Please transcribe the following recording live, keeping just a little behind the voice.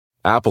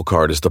Apple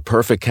Card is the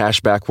perfect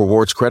cashback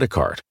rewards credit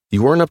card.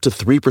 You earn up to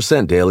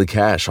 3% daily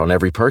cash on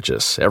every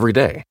purchase, every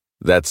day.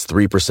 That's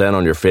 3%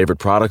 on your favorite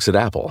products at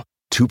Apple,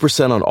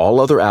 2% on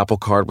all other Apple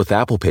Card with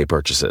Apple Pay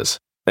purchases,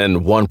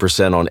 and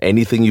 1% on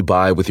anything you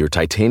buy with your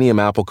titanium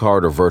Apple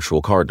Card or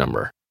virtual card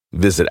number.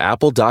 Visit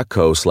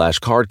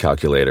apple.co/card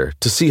calculator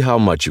to see how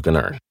much you can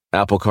earn.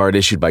 Apple Card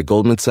issued by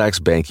Goldman Sachs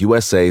Bank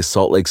USA,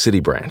 Salt Lake City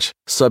branch.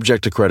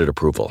 Subject to credit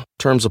approval.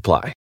 Terms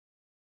apply.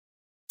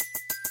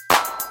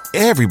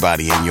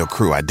 Everybody in your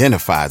crew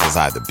identifies as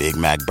either Big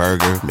Mac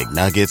Burger,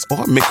 McNuggets,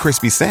 or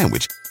McCrispy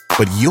Sandwich.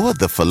 But you're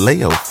the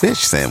Filet-O-Fish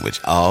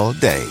Sandwich all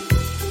day.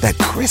 That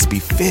crispy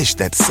fish,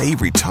 that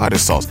savory tartar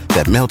sauce,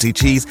 that melty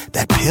cheese,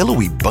 that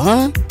pillowy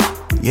bun.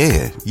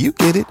 Yeah, you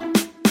get it.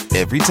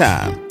 Every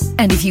time.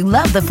 And if you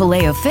love the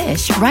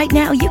Filet-O-Fish, right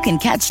now you can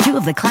catch two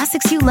of the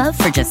classics you love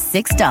for just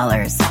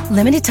 $6.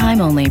 Limited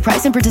time only.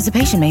 Price and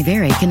participation may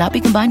vary. Cannot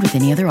be combined with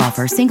any other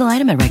offer. Single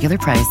item at regular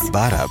price.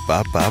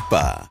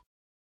 Ba-da-ba-ba-ba.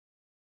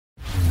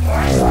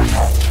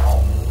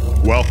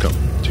 Welcome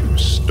to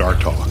Star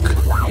Talk,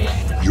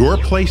 your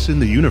place in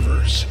the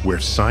universe where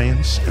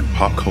science and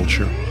pop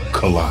culture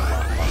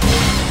collide.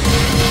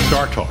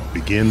 Star Talk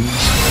begins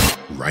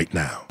right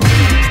now.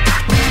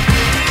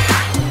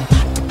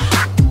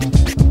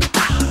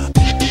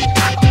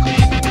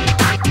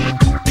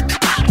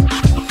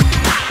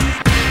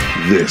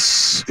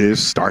 This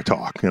is Star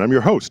Talk, and I'm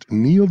your host,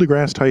 Neil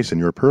deGrasse Tyson,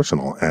 your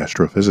personal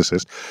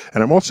astrophysicist,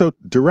 and I'm also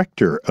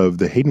director of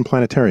the Hayden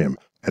Planetarium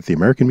at the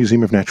American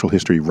Museum of Natural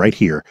History right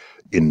here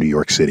in New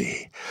York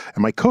City.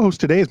 And my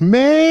co-host today is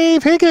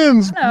Maeve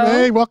Higgins. Hello.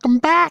 Maeve, welcome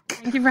back.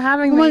 Thank you for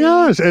having me. Oh my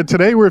gosh. And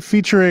today we're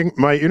featuring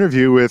my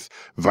interview with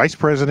Vice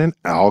President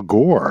Al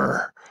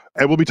Gore.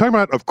 And we'll be talking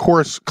about, of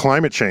course,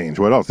 climate change.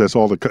 What else? That's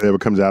all that ever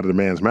comes out of the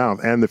man's mouth.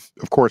 And,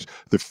 of course,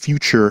 the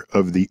future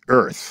of the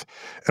Earth.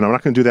 And I'm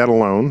not going to do that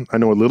alone. I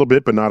know a little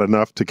bit, but not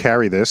enough to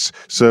carry this.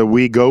 So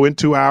we go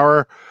into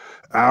our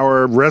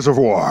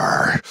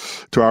reservoir,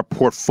 to our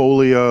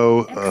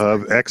portfolio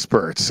of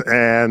experts.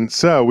 And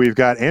so we've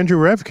got Andrew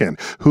Revkin,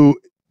 who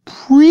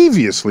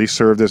previously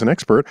served as an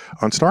expert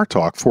on Star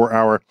Talk for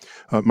our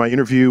my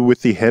interview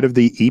with the head of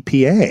the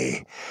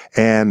EPA.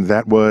 And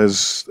that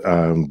was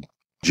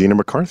Gina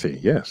McCarthy.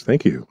 Yes,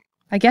 thank you.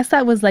 I guess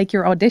that was like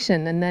your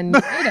audition, and then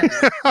you made it.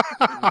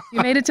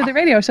 You made it to the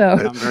radio show.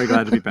 I'm very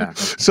glad to be back.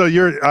 So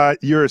you're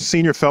a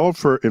senior fellow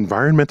for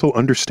environmental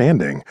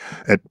understanding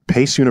at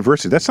Pace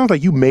University. That sounds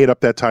like you made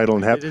up that title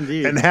and have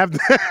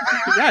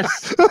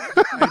Yes.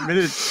 I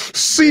admitted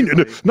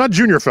senior, not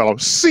junior fellow,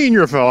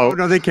 senior fellow. Oh,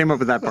 no, they came up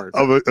with that part.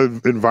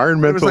 Of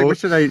environmental. It was like, what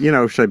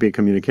should I be a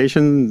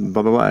communication?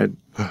 Blah blah blah.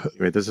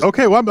 Wait, this is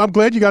okay. Well, I'm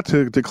glad you got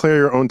to declare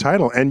your own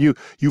title, and you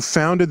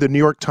founded the New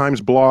York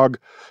Times blog.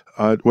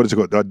 What is it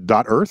called?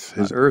 .Earth?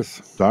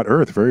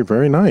 .Earth. Very,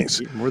 very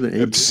nice. More than 8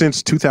 years.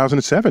 Since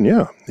 2007,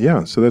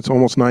 yeah. So that's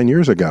almost 9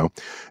 years ago.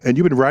 And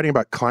you've been writing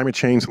about climate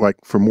change like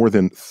for more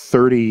than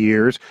 30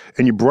 years.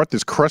 And you brought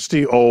this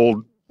crusty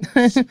old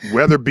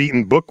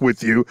weather-beaten book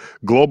with you,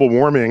 Global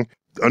Warming,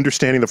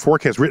 Understanding the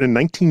Forecast, written in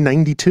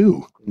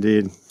 1992.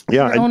 Indeed. You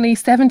Yeah. were only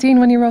 17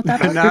 when you wrote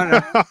that book?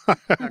 No,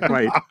 not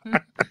quite.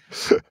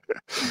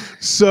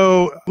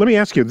 So let me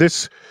ask you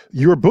this,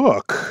 your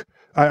book,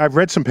 I've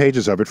read some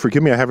pages of it.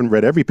 Forgive me, I haven't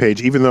read every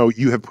page, even though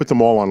you have put them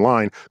all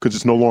online because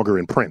it's no longer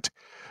in print.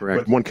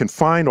 Correct. But one can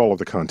find all of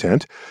the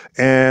content.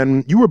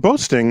 And you were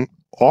boasting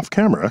off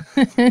camera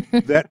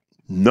that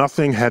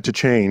nothing had to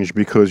change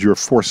because your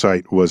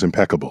foresight was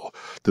impeccable.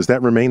 Does that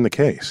remain the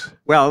case?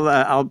 Well,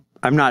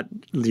 I'm not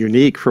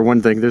unique, for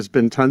one thing. There's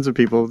been tons of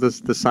people.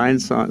 The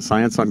science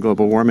on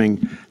global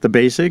warming, the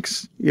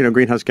basics,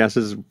 greenhouse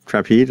gases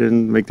trap heat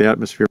and make the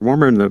atmosphere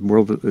warmer, and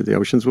the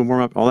oceans will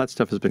warm up. All that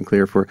stuff has been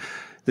clear for.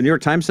 The New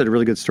York Times said a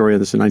really good story on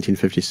this in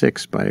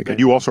 1956 by a guy. And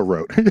you also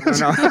wrote.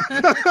 No.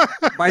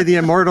 By the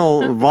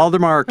immortal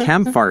Valdemar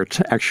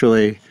Kamfart,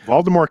 actually.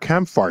 Valdemar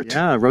Kamfart.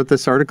 Yeah, wrote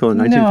this article in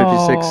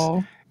 1956.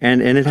 No.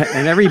 And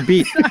every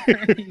beat,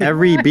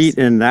 beat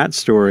in that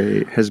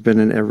story has been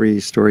in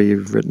every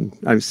story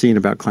I've seen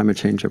about climate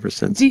change ever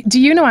since. Do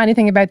you know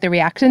anything about the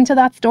reaction to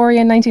that story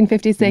in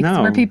 1956?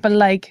 No. Were people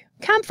like,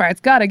 Kamfart's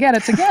got to get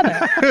it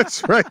together?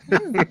 That's right.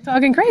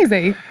 Talking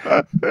crazy.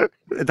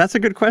 That's a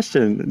good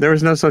question. There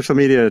was no social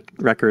media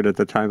record at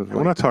the time.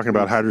 We're not talking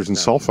about hydrogen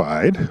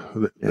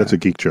sulfide. That's a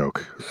geek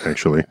joke,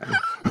 actually.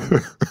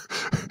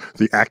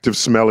 The active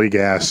smelly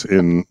gas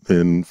in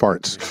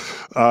farts.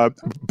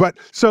 But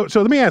so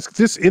let me ask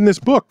this: in this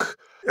book,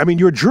 I mean,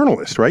 you're a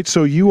journalist, right?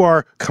 So you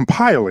are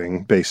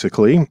compiling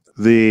basically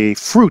the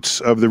fruits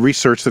of the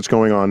research that's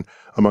going on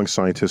among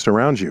scientists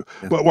around you.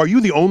 Yeah. But are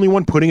you the only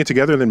one putting it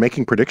together and then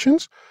making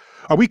predictions?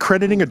 Are we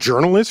crediting a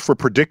journalist for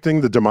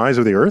predicting the demise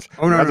of the Earth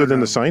rather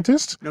than the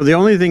scientists? No, the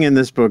only thing in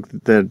this book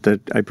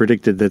that I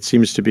predicted that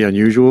seems to be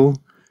unusual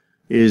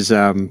is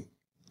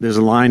there's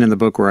a line in the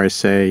book where I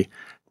say,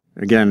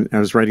 again, I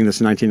was writing this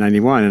in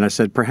 1991, and I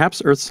said,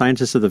 perhaps Earth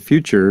scientists of the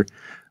future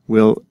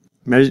will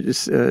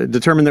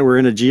determined that we're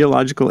in a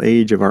geological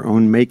age of our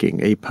own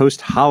making, a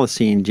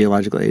post-Holocene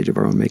geological age of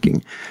our own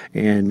making.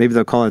 And maybe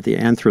they'll call it the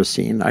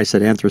Anthropocene. I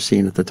said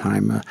Anthropocene at the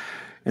time.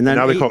 And then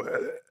Now they call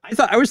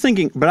I was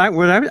thinking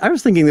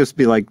this would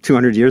be like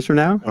 200 years from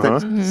now.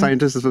 That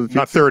scientists would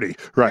not 30,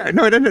 right?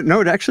 Yeah, it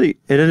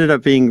ended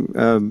up being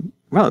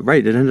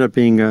it ended up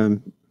being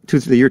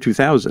the year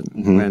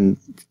 2000 when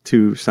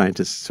two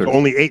scientists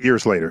only 8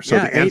 years later. So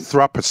the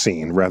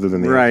Anthropocene rather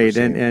than the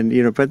Anthropocene.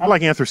 and but I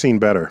like Anthropocene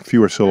better,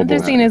 fewer syllables.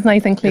 Anthropocene is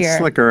nice and clear. It's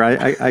slicker.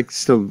 I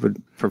still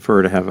would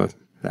prefer to have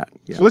that.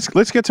 Yeah. So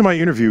let's get to my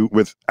interview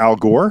with Al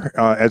Gore.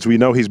 As we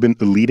know, he's been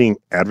the leading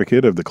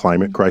advocate of the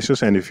climate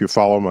crisis, and if you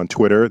follow him on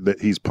Twitter, that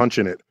he's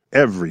punching it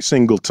every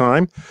single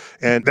time.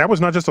 And that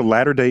was not just a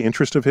latter-day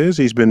interest of his.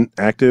 He's been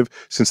active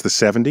since the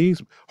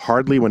 70s,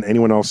 hardly when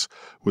anyone else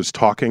was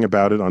talking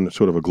about it on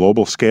sort of a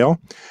global scale.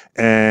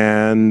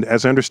 And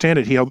as I understand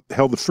it, he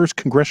held the first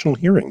congressional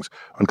hearings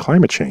on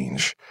climate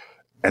change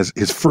as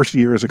his first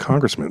year as a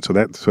congressman. So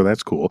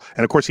that's cool.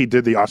 And of course, he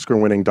did the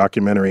Oscar-winning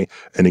documentary,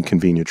 An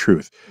Inconvenient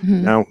Truth.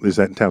 Now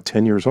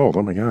 10 years old?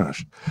 Oh my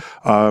gosh.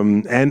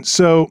 And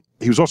so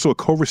he was also a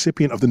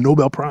co-recipient of the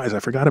Nobel Prize.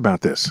 I forgot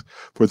about this,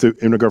 for the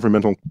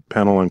Intergovernmental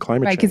Panel on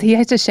Climate Change. Right, because he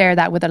had to share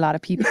that with a lot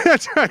of people.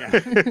 That's right.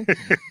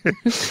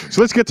 So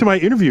let's get to my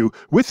interview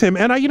with him.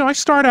 And I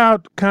start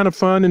out kind of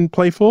fun and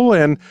playful,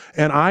 and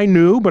I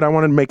knew, but I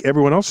wanted to make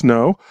everyone else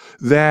know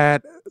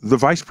that the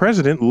vice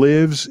president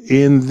lives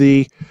in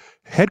the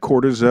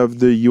headquarters of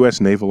the U.S.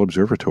 Naval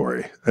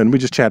Observatory. And we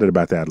just chatted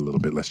about that a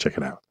little bit. Let's check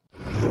it out.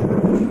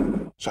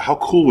 So how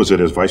cool was it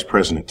as vice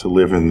president to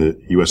live in the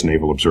U.S.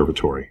 Naval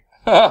Observatory?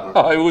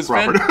 It was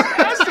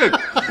fantastic.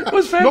 It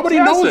was fantastic. Nobody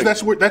knows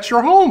that's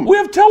your home. We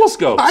have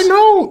telescopes. I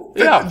know.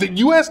 Yeah. The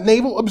U.S.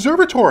 Naval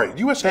Observatory,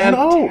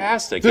 USNO.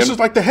 Fantastic. This is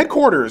like the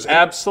headquarters.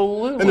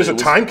 Absolutely. And there's a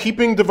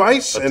timekeeping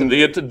device. And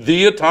the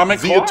atomic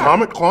clock. The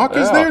atomic clock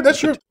is there?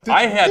 That's you live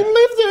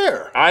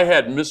there. I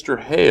had Mr.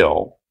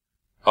 Hale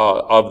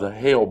of the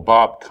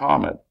Hale-Bopp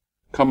Comet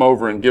come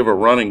over and give a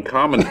running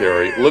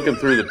commentary looking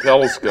through the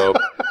telescope.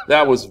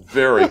 That was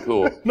very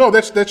cool. No,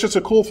 that's just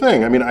a cool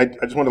thing. I mean, I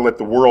just want to let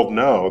the world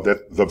know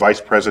that the vice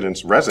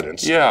president's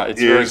residence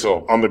it's very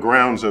cool. On the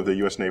grounds of the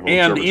U.S. Naval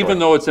Observatory. And even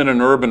though it's in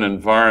an urban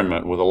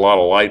environment with a lot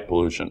of light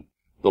pollution,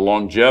 the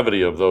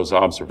longevity of those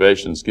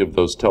observations give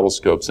those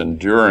telescopes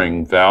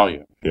enduring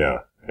value. Yeah.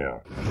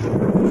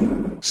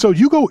 So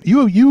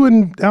you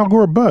and Al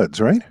Gore are buds,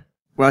 right?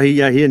 Well,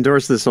 he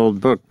endorsed this old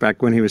book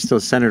back when he was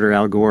still Senator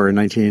Al Gore in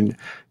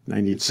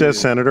 1992. It says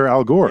Senator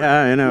Al Gore.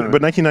 Yeah, I know.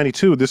 But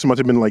 1992, this must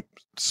have been like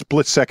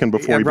split second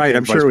before he became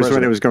I'm sure it was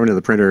when it was going to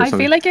the printer or I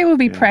something. feel like it would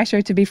be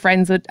pressure to be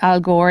friends with Al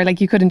Gore. Like,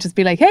 you couldn't just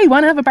be like, hey,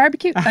 want to have a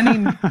barbecue? I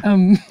mean,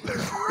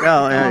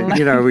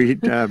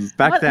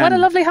 back then. What a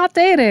lovely hot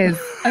day it is.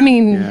 I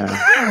mean,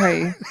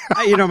 sorry.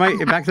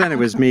 Back then it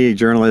was me,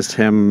 journalist,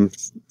 him,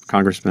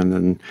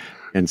 congressman,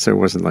 and so it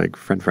wasn't like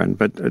friend.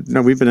 But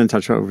no, we've been in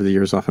touch over the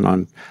years off and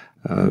on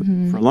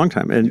for a long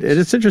time. And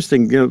it's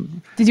interesting,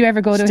 Did you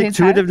ever go to his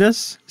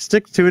house?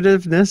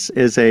 Stick-to-itiveness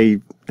is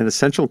an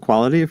essential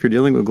quality if you're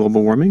dealing with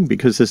global warming,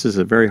 because this is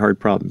a very hard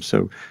problem.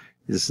 So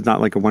this is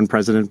not like a one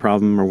president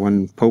problem or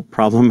one pope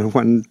problem or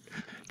one.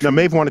 Now,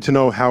 Maeve wanted to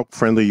know how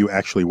friendly you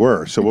actually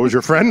were. So what was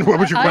your friend? What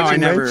was your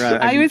question?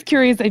 I was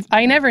curious.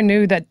 I never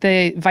knew that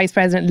the vice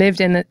president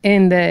lived in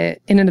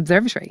an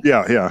observatory.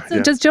 Yeah.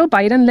 So does Joe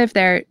Biden live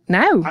there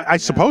now? I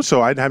suppose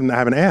so. I haven't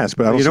asked,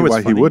 but I don't see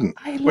why he wouldn't.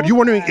 But you're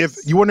wondering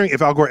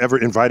if Al Gore ever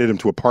invited him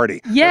to a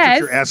party. Yes.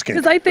 That's what you're asking.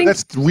 Because I think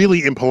that's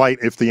really impolite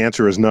if the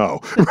answer is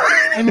no.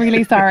 I'm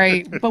really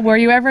sorry. But were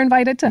you ever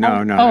invited to?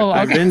 No. Oh,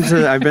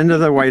 okay. I've been to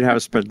the White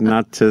House, but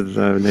not to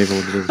the Naval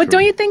Observatory. But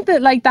don't you think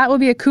that that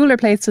would be a cooler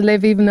place to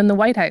live even than the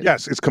White House?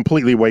 Yes, it's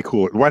completely way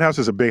cooler. The White House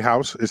is a big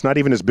house. It's not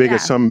even as big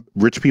as some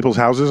rich people's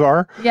houses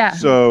are. Yeah.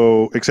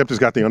 So, except it's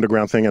got the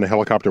underground thing and a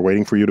helicopter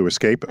waiting for you to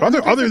escape.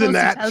 Other than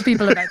that, tell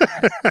people about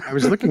that. I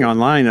was looking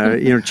online.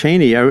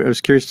 Cheney. I was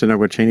curious to know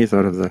what Cheney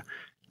thought of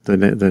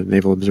the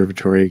Naval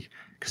Observatory,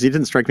 because he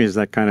didn't strike me as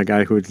that kind of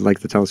guy who would like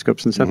the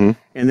telescopes and stuff. Mm-hmm.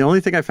 And the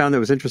only thing I found that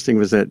was interesting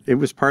was that it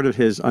was part of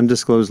his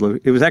undisclosed.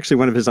 It was actually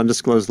one of his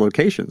undisclosed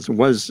locations.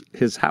 Was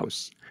his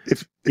house.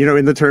 If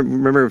in the term,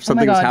 remember if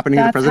something was happening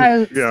to the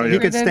president, he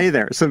could stay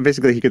there. So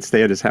basically, he could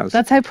stay at his house.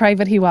 That's how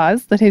private he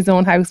was. That his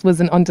own house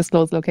was an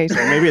undisclosed location.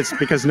 Maybe it's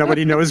because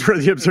nobody knows where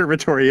the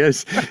observatory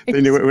is.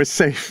 They knew it was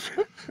safe.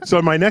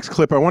 So my next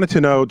clip, I wanted to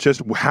know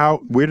just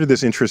where did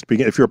this interest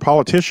begin? If you're a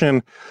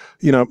politician,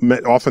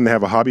 often they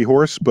have a hobby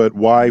horse, but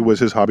why was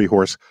his hobby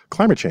horse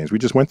climate change? We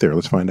just went there.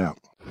 Let's find out.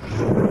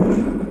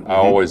 I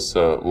always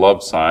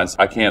loved science.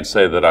 I can't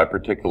say that I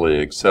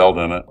particularly excelled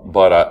in it,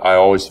 but I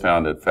always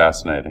found it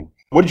fascinating.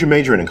 What did you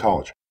major in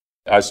college?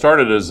 I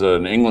started as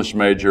an English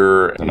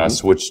major, and I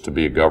switched to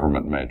be a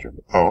government major.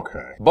 Oh,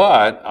 okay.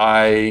 But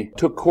I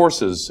took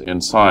courses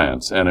in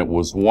science, and it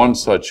was one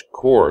such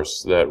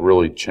course that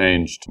really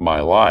changed my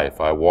life.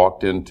 I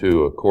walked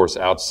into a course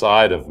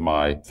outside of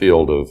my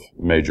field of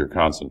major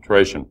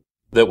concentration,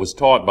 that was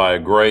taught by a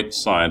great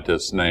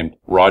scientist named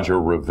Roger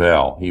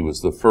Revelle. He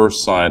was the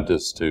first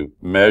scientist to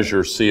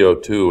measure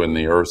CO2 in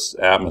the Earth's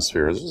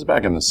atmosphere. This was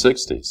back in the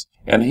 60s.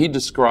 And he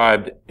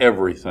described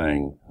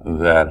everything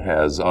that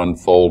has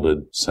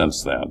unfolded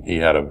since then. He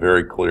had a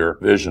very clear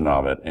vision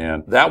of it.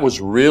 And that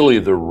was really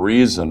the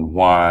reason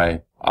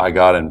why I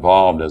got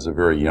involved as a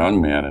very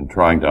young man in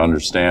trying to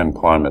understand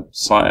climate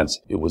science.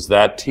 It was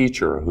that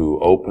teacher who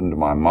opened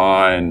my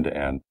mind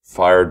and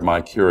fired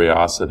my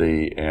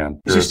curiosity.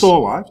 And is he still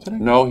alive today?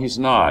 No, he's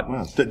not.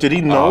 Wow. Did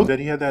he know that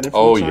he had that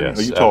influence on you? Yes,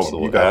 Oh, you told absolutely.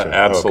 him. You got to.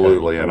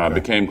 Absolutely. Okay. And I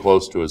became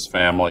close to his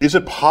family. Is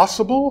it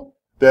possible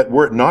that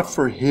were it not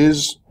for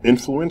his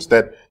influence,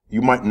 that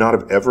you might not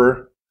have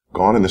ever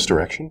gone in this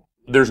direction?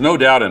 There's no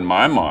doubt in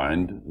my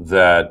mind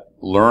that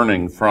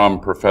learning from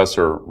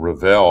Professor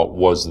Revelle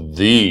was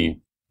the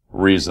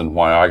reason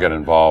why I got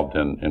involved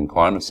in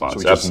climate science. So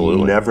we just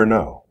Absolutely. never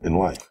know in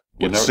life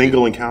what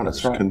single encounters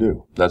can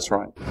do. That's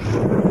right.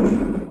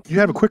 You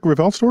have a quick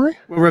Revelle story?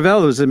 Well,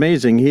 Revelle was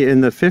amazing. He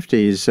in the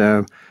 50s,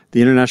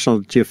 the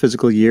International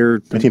Geophysical Year,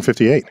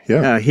 1958.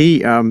 Yeah.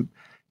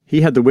 He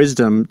had the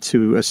wisdom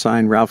to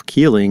assign Ralph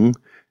Keeling,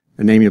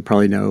 a name you'll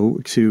probably know,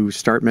 to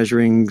start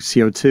measuring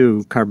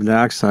CO2, carbon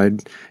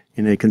dioxide,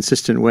 in a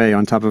consistent way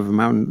on top of the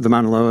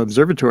Mauna Loa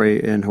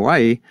Observatory in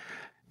Hawaii.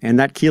 And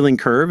that Keeling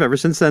curve, ever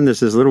since then, there's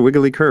this little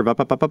wiggly curve, up,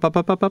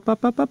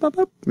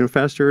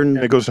 faster. And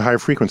it goes to higher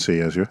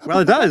frequency as you... Well,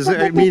 it does,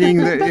 meaning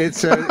that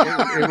it's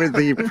with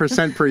the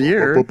percent per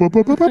year.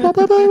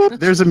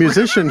 There's a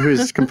musician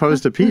who's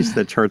composed a piece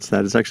that charts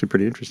that. It's actually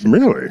pretty interesting.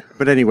 Really?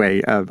 But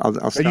anyway, I'll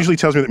stop. It usually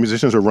tells me that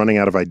musicians are running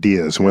out of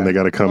ideas when they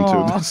got to come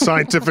to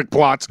scientific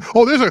plots.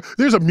 Oh,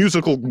 there's a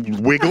musical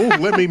wiggle.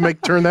 Let me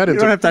turn that into...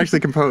 You don't have to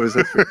actually compose.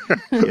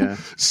 Yeah.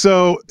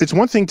 So it's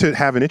one thing to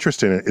have an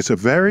interest in it.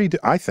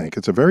 I think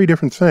it's a very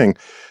different thing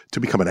to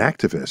become an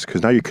activist,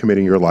 because now you're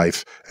committing your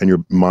life and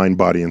your mind,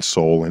 body, and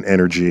soul, and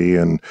energy,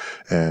 and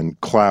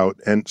clout,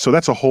 and so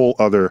that's a whole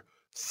other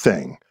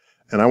thing.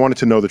 And I wanted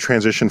to know the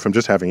transition from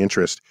just having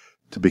interest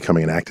to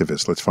becoming an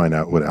activist. Let's find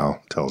out what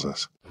Al tells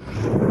us.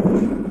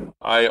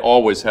 I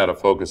always had a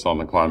focus on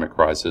the climate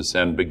crisis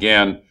and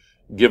began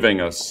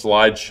giving a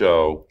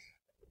slideshow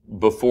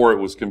before it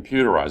was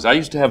computerized. I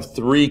used to have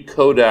 3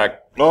 Kodak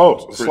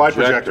slide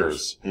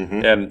projectors.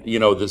 Mm-hmm. And,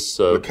 this...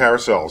 the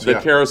carousels. The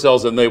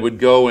carousels, and they would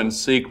go in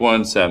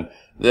sequence, and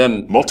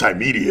then...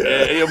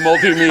 Multimedia.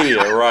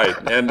 Multimedia, right.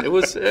 And it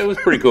was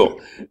pretty cool.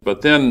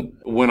 But then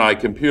when I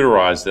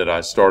computerized it,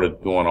 I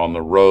started going on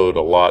the road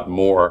a lot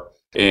more.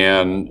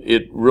 And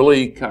it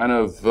really kind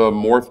of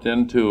morphed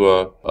into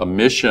a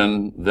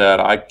mission that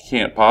I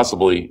can't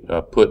possibly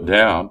put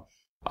down.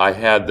 I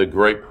had the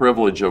great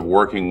privilege of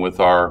working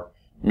with our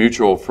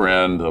mutual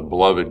friend, the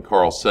beloved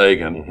Carl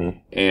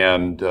Sagan,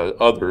 and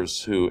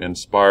others who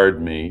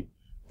inspired me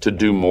to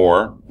do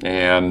more.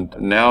 And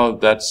now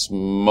that's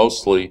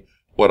mostly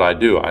what I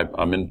do.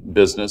 I'm in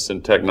business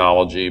and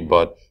technology,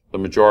 but the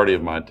majority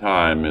of my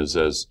time is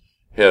as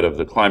head of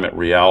the Climate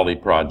Reality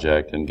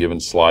Project and giving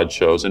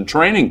slideshows and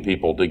training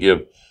people to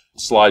give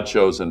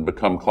slideshows and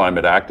become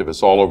climate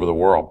activists all over the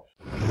world.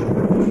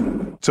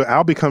 So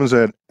Al becomes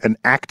an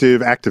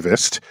active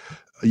activist,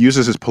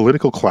 uses his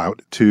political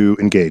clout to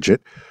engage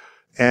it.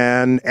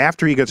 And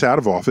after he gets out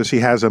of office, he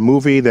has a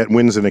movie that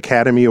wins an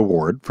Academy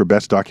Award for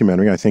Best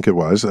Documentary, I think it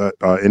was,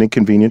 An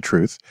Inconvenient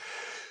Truth.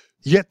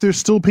 Yet there's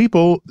still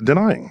people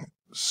denying.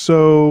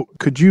 So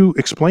could you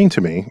explain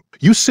to me,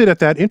 you sit at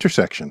that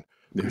intersection.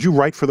 You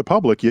write for the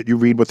public, yet you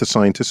read what the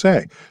scientists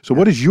say. So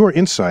what is your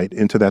insight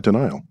into that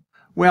denial?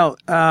 Well,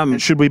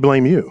 and should we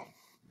blame you?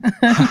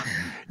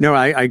 No,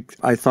 I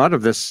thought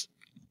of this.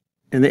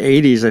 In the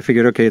 80s, I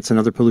figured, okay, it's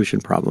another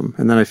pollution problem.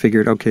 And then I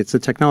figured, okay, it's a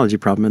technology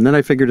problem. And then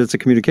I figured it's a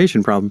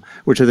communication problem,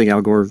 which I think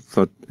Al Gore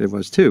thought it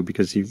was too,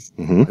 because they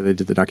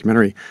did the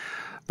documentary.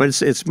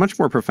 But it's much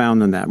more profound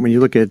than that. When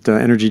you look at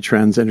energy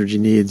trends, energy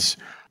needs,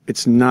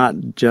 it's not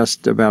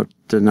just about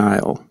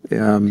denial.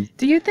 Do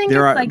you think it's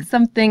like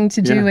something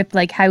to do with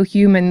like how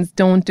humans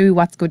don't do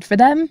what's good for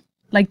them?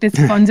 Like this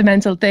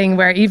fundamental thing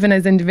where even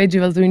as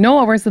individuals, we know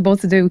what we're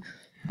supposed to do,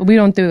 but we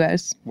don't do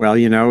it. Well,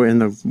 in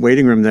the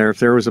waiting room there, if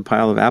there was a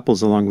pile of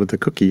apples along with the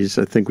cookies,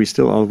 I think we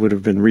still all would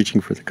have been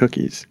reaching for the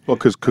cookies. Well,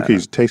 because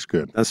cookies taste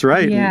good. That's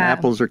right. Yeah. And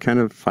apples are kind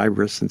of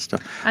fibrous and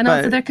stuff. And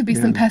also there could be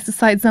some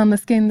pesticides on the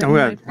skin.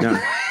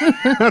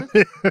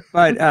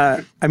 But,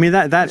 I mean,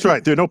 that's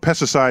right. There are no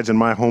pesticides in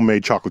my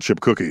homemade chocolate chip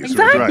cookies.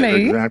 Exactly. Right,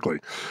 exactly.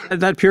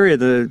 That period,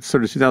 the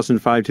sort of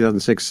 2005,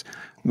 2006,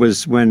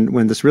 was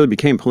when this really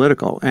became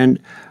political. And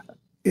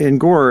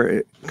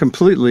Gore,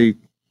 completely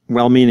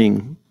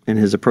well-meaning in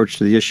his approach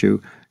to the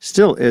issue,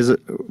 still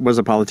was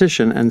a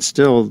politician and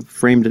still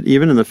framed it.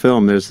 Even in the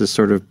film, there's this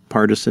sort of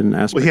partisan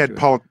aspect. Well, he had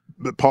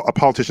a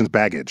politician's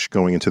baggage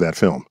going into that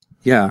film.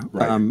 Yeah.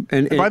 Right.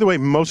 And by the way,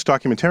 most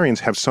documentarians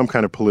have some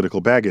kind of political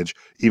baggage,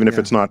 even if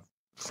it's not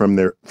from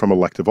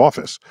elective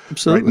office.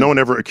 Absolutely. Right? No one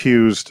ever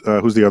accused,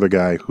 who's the other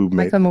guy who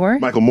made... Michael Moore?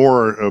 Michael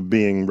Moore of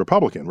being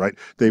Republican, right?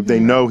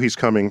 They know he's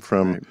coming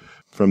from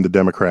from the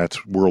Democrats'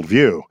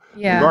 worldview,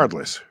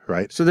 regardless,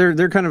 right? So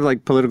they're kind of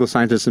like political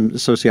scientists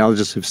and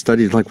sociologists who've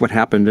studied like what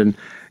happened,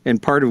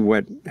 and part of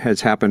what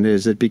has happened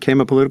is it became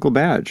a political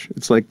badge.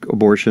 It's like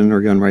abortion or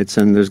gun rights,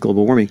 and there's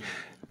global warming.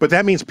 But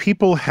that means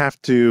people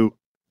have to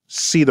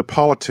see the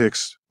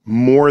politics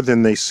more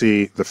than they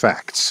see the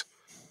facts.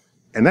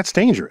 And that's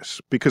dangerous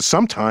because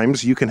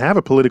sometimes you can have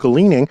a political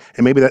leaning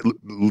and maybe that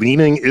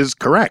leaning is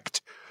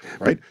correct,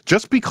 right?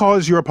 Just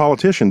because you're a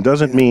politician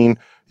doesn't mean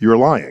you're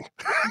lying.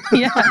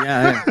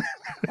 Yeah.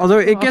 Although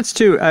it gets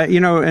to,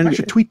 and I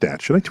should tweet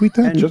that. Should I tweet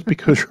that? Just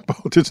because you're a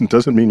politician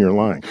doesn't mean you're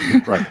lying.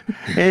 Right.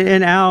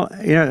 And Al,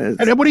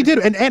 and what he did,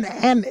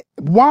 and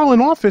while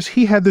in office,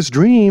 he had this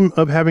dream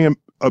of having an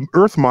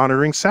Earth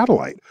monitoring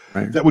satellite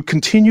that would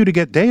continue to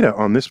get data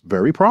on this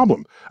very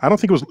problem. I don't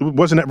think it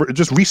wasn't ever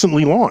just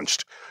recently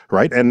launched,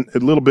 right? And a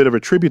little bit of a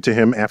tribute to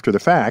him after the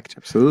fact.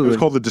 Absolutely. It was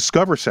called the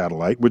Discover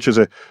Satellite, which is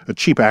a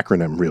cheap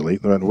acronym, really.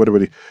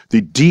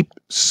 The Deep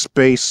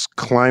Space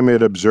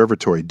Climate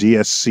Observatory,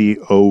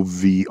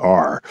 DSCOVR.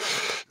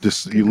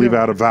 You leave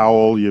out a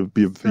vowel, you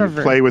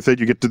play with it,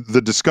 you get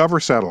the Discover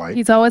Satellite.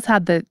 He's always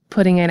had the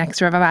putting in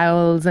extra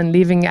vowels and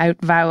leaving out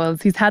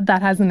vowels. He's had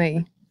that, hasn't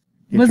he?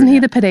 Wasn't he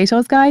the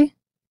potatoes guy?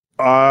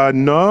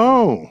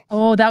 No.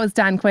 Oh, that was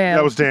Dan Quayle.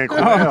 That was Dan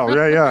Quayle.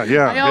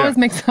 Yeah. I always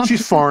mix up.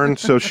 She's foreign,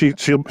 so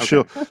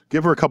she'll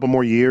give her a couple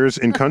more years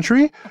in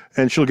country,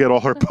 and she'll get all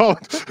her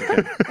politics.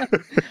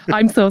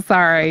 I'm so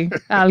sorry,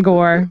 Al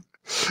Gore.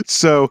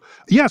 So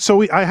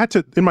I had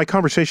to, in my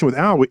conversation with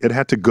Al, it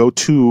had to go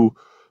to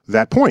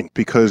that point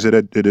because it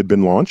had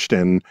been launched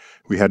and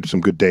we had some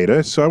good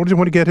data. So I just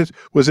want to get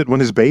was it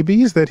one of his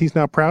babies that he's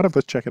now proud of?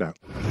 Let's check it out.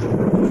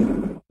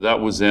 That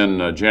was in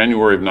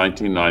January of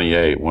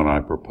 1998 when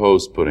I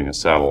proposed putting a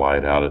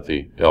satellite out at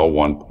the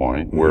L1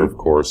 point, where, of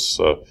course,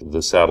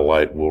 the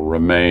satellite will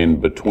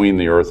remain between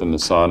the Earth and the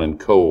Sun and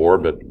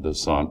co-orbit the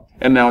Sun.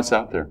 And now it's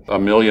out there,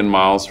 1 million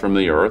miles from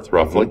the Earth,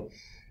 roughly.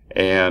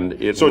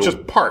 And it's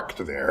just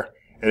parked there,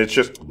 and it's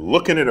just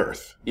looking at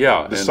Earth.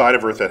 Yeah. The side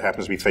of Earth that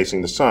happens to be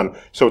facing the Sun.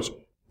 So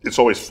it's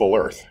always full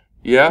Earth.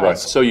 Yeah, right.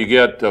 So you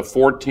get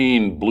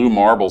 14 blue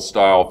marble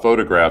style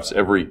photographs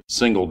every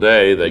single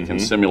day. They can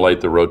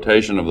simulate the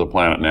rotation of the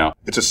planet now.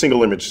 It's a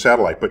single image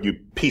satellite, but you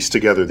piece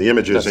together the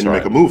images and you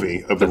make a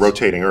movie of the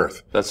rotating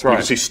Earth. That's right. You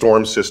can see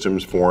storm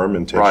systems form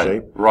and take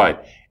shape. Right.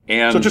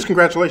 And so just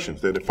congratulations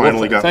that it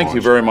finally got Thank launched.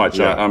 You very much.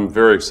 Yeah. I'm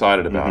very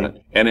excited about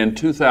it. And in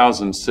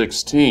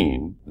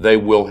 2016, they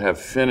will have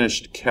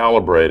finished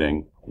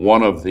calibrating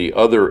one of the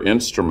other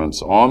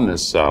instruments on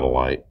this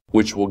satellite,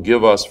 which will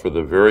give us for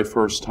the very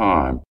first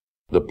time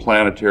the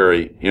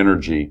planetary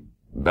energy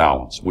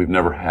balance. We've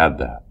never had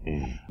that.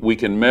 We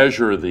can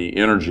measure the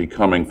energy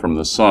coming from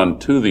the sun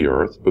to the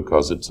Earth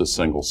because it's a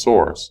single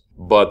source,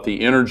 but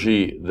the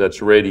energy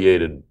that's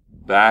radiated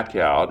back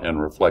out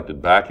and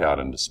reflected back out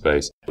into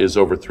space is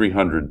over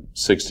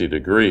 360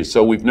 degrees.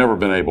 So we've never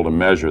been able to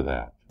measure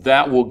that.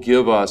 That will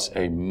give us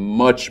a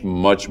much,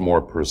 much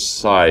more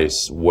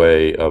precise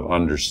way of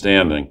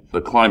understanding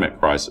the climate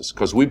crisis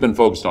because we've been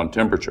focused on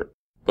temperature.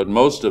 But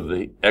most of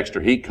the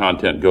extra heat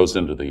content goes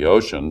into the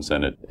oceans,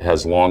 and it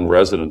has long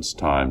residence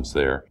times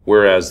there,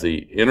 whereas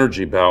the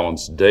energy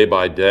balance day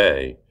by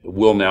day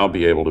will now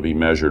be able to be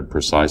measured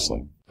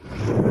precisely.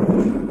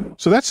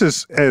 So that's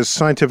as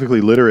scientifically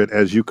literate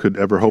as you could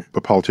ever hope a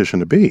politician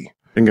to be.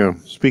 Bingo.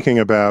 Speaking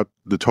about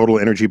the total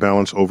energy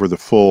balance over the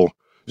full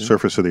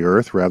surface of the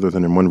Earth rather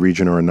than in one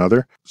region or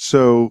another.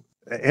 So,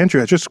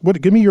 Andrew,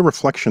 give me your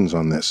reflections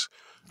on this,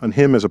 on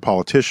him as a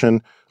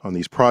politician, on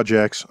these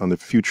projects, on the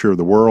future of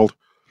the world.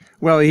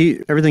 Well,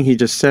 everything he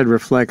just said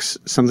reflects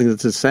something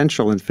that's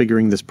essential in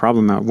figuring this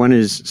problem out. One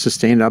is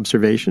sustained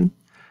observation,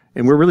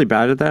 and we're really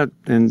bad at that.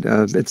 And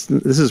this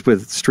is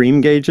with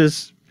stream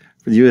gauges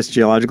for the U.S.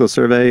 Geological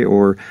Survey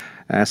or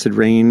acid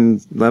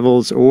rain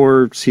levels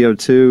or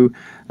CO2.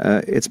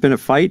 It's been a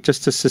fight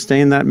just to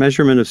sustain that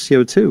measurement of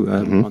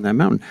CO2 on that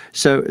mountain.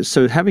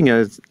 So having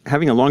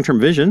a long-term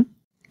vision,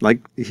 like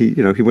he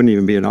wouldn't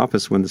even be in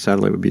office when the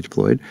satellite would be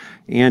deployed,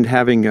 and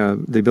having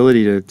the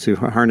ability to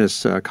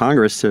harness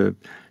Congress to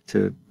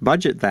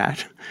budget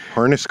that.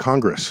 Harness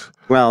Congress.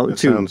 Well, that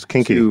sounds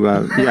kinky.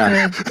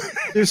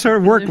 To sort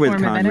of work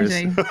with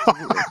Congress.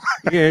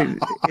 Yeah,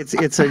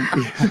 it's a.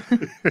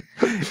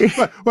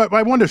 But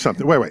I wonder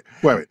something. Wait.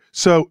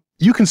 So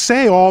you can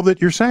say all that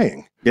you're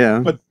saying. Yeah.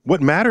 But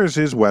what matters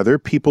is whether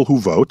people who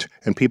vote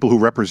and people who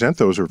represent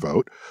those who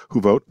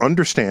vote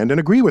understand and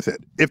agree with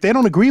it. If they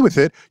don't agree with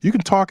it, you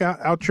can talk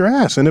out your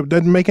ass, and it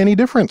doesn't make any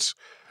difference.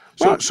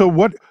 So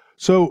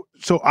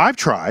I've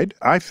tried.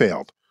 I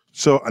failed.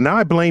 So now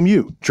I blame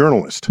you,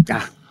 journalist.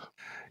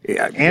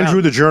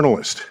 Andrew, the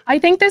journalist. I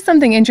think there's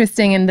something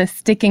interesting in the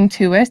sticking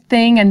to it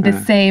thing and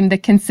the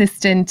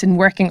consistent and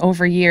working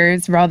over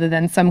years rather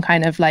than some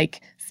kind of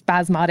like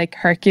spasmodic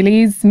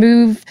Hercules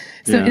move.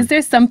 So is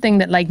there something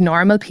that like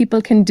normal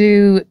people can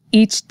do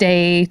each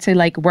day to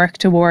like work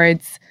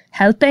towards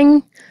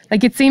helping?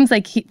 Like it seems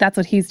like that's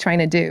what he's trying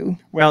to do.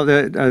 Well,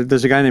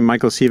 there's a guy named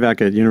Michael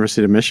Sivak at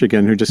University of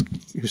Michigan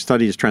who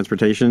studies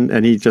transportation,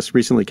 and he just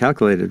recently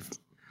calculated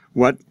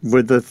what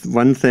would the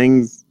one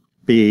thing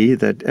be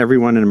that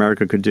everyone in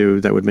America could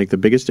do that would make the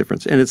biggest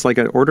difference? And it's like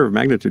an order of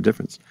magnitude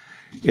difference.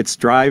 It's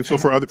drive. So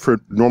for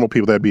normal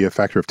people, that'd be a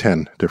factor of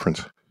 10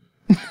 difference.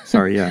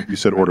 Sorry, yeah. You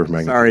said order of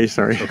magnitude.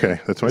 Sorry. Okay,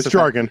 that's fine. It's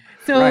jargon.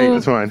 So Right.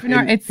 That's fine.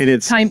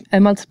 It's time a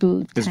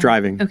multiple. It's time.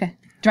 driving. Okay,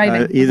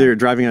 driving. Either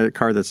driving a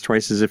car that's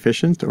twice as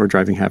efficient or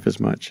driving half as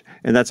much,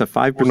 and that's a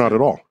 5%. Or not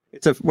at all.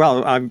 It's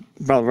I'm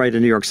right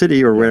in New York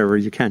City or wherever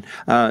you can.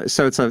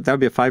 So that would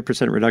be a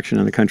 5% reduction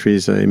in the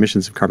country's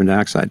emissions of carbon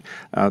dioxide.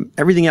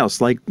 Everything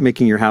else, like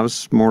making your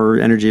house more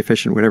energy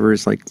efficient, whatever,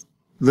 is like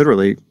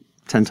literally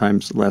 10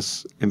 times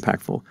less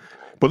impactful.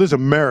 But there's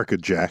America,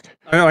 Jack.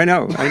 I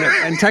know.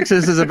 And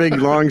Texas is a big,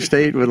 long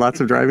state with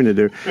lots of driving to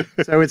do.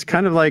 So it's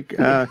kind of like,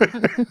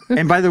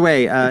 and by the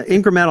way,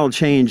 incremental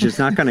change is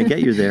not going to get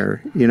you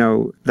there.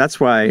 That's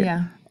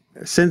why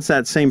since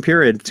that same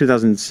period,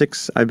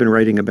 2006, I've been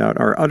writing about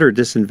our utter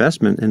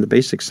disinvestment in the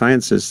basic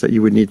sciences that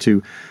you would need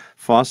to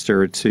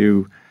foster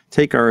to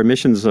take our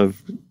emissions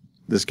of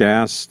this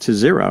gas to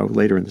zero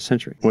later in the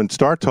century. When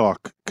Star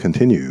Talk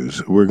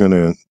continues, we're going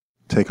to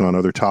take on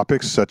other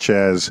topics such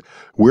as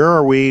where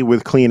are we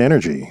with clean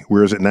energy?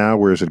 Where is it now?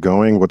 Where is it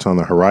going? What's on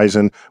the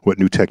horizon? What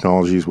new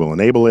technologies will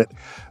enable it?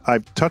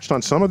 I've touched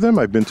on some of them.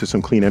 I've been to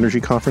some clean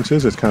energy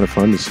conferences. It's kind of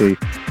fun to see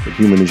what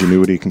human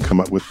ingenuity can come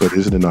up with, but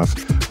is it enough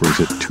or is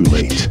it too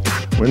late?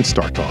 When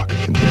Star Talk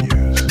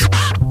continues.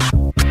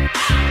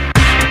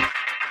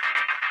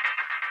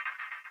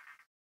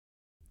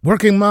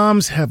 Working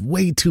moms have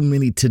way too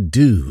many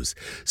to-dos.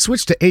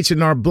 Switch to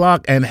H&R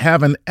Block and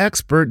have an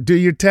expert do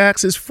your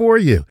taxes for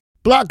you.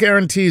 Block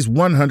guarantees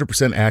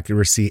 100%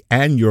 accuracy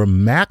and your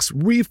max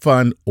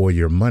refund or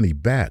your money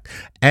back.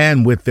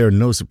 And with their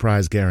no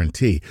surprise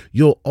guarantee,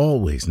 you'll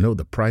always know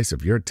the price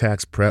of your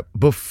tax prep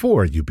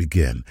before you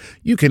begin.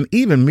 You can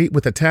even meet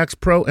with a tax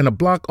pro in a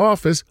Block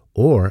office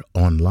or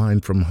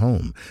online from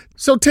home.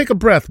 So take a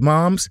breath,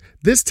 moms.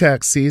 This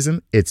tax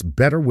season, it's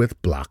better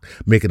with Block.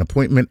 Make an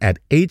appointment at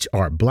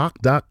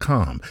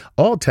hrblock.com.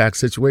 All tax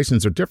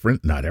situations are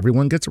different. Not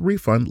everyone gets a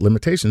refund.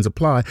 Limitations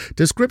apply.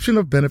 Description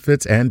of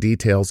benefits and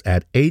details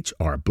at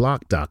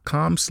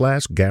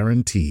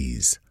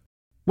hrblock.com/guarantees.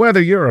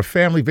 Whether you're a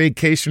family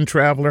vacation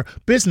traveler,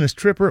 business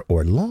tripper,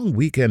 or long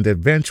weekend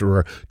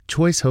adventurer,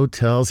 Choice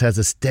Hotels has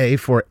a stay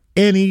for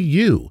any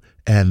you.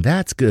 And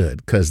that's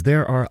good, because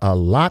there are a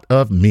lot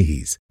of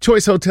me's.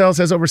 Choice Hotels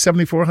has over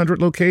 7,400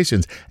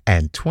 locations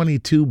and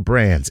 22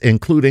 brands,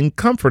 including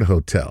Comfort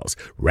Hotels,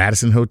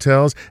 Radisson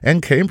Hotels,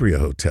 and Cambria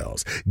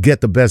Hotels.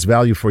 Get the best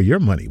value for your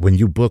money when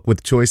you book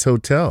with Choice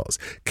Hotels.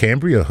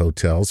 Cambria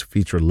Hotels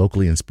feature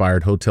locally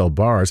inspired hotel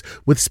bars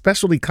with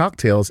specialty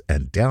cocktails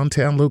and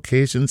downtown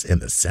locations in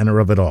the center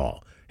of it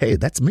all. Hey,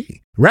 that's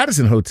me.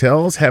 Radisson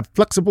Hotels have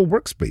flexible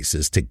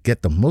workspaces to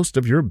get the most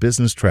of your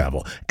business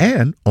travel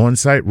and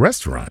on-site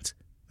restaurants.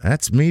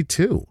 That's me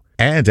too.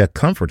 And at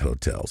Comfort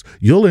Hotels,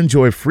 you'll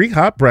enjoy free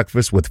hot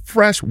breakfast with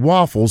fresh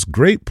waffles,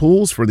 great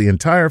pools for the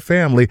entire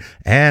family,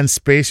 and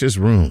spacious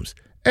rooms.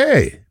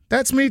 Hey,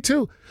 that's me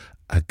too.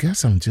 I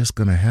guess I'm just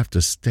going to have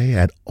to stay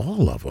at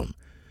all of them.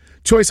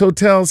 Choice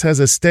Hotels has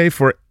a stay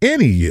for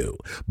any you.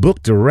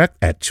 Book direct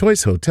at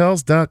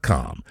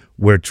choicehotels.com,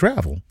 where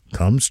travel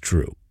comes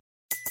true.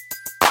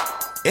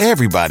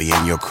 Everybody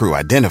in your crew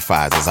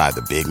identifies as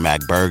either Big Mac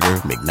Burger,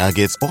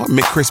 McNuggets, or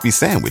McCrispy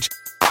Sandwich.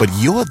 But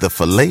you're the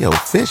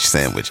Filet-O-Fish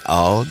Sandwich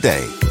all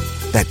day.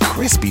 That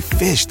crispy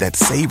fish, that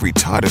savory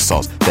tartar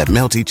sauce, that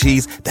melty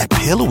cheese, that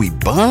pillowy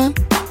bun.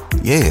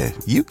 Yeah,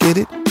 you get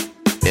it.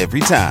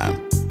 Every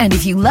time. And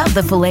if you love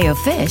the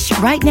Filet-O-Fish,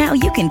 right now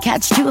you can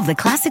catch two of the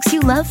classics you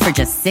love for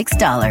just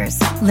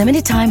 $6.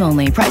 Limited time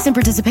only. Price and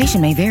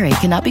participation may vary.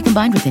 Cannot be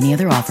combined with any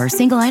other offer.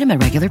 Single item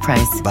at regular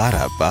price.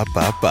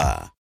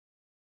 Ba-da-ba-ba-ba.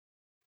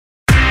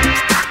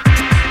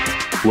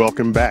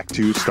 Welcome back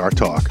to Star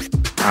Talk.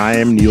 I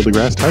am Neil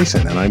deGrasse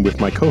Tyson, and I'm with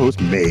my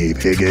co-host,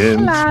 Maeve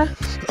Higgins. Hola.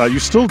 You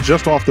still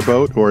just off the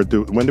boat, or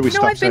when do we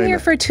stop saying No, I've been here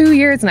that? for 2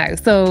 years now,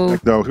 so...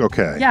 Oh,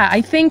 okay. Yeah, I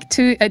think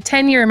a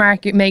 10-year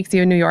mark makes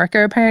you a New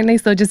Yorker, apparently,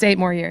 so just 8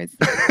 more years.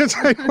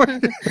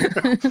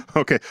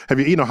 Okay. Have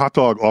you eaten a hot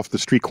dog off the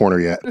street corner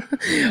yet?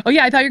 Oh,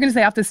 yeah, I thought you were going to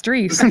say off the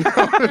street.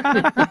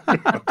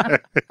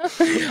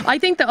 I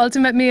think the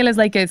ultimate meal is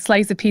like a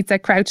slice of pizza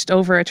crouched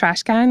over a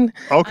trash can.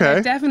 Okay.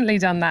 I've definitely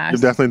done that. You've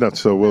definitely done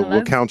so.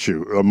 We'll count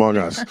you among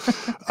us.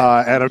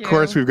 And of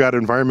course, we've got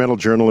environmental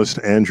journalist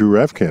Andrew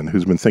Revkin,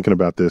 who's been thinking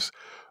about this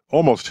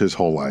almost his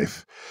whole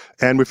life.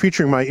 And we're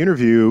featuring my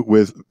interview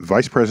with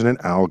Vice President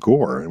Al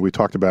Gore. And we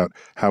talked about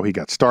how he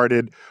got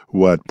started,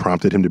 what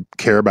prompted him to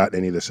care about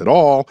any of this at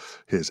all,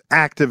 his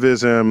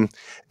activism,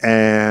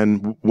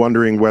 and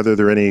wondering whether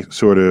there are any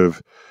sort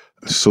of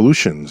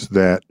solutions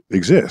that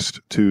exist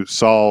to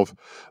solve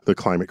the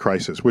climate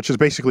crisis, which is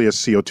basically a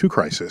CO2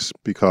 crisis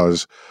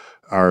because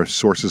our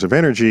sources of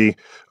energy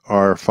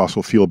are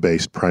fossil fuel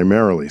based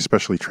primarily,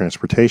 especially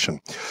transportation.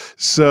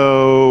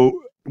 So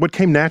what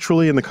came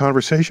naturally in the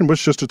conversation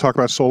was just to talk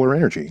about solar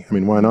energy. I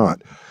mean, why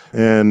not?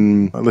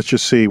 And let's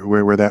just see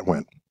where that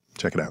went.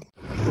 Check it out.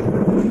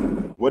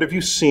 What have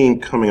you seen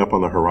coming up on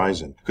the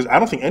horizon? Because I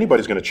don't think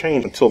anybody's going to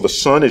change until the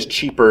sun is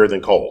cheaper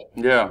than coal.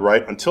 Yeah.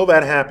 Right? Until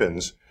that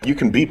happens, you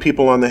can beat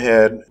people on the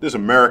head. This is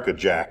America,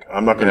 Jack.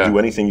 I'm not going to do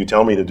anything you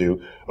tell me to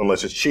do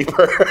unless it's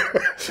cheaper.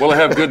 Well, I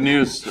have good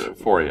news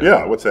for you.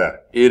 Yeah, what's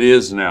that? It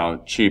is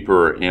now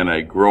cheaper in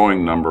a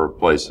growing number of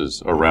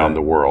places around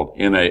the world,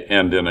 in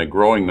a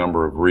growing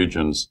number of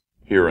regions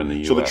here in the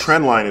U.S. So the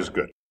trend line is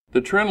good. The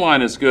trend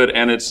line is good,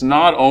 and it's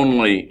not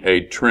only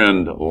a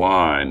trend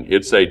line,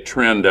 it's a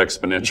trend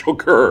exponential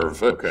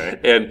curve. Okay.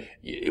 And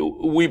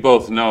we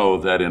both know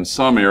that in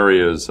some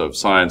areas of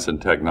science and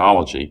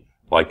technology,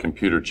 like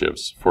computer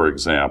chips, for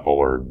example,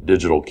 or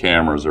digital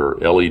cameras or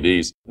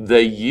LEDs,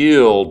 they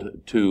yield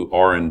to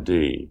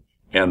R&D,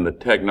 and the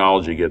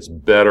technology gets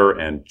better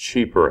and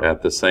cheaper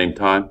at the same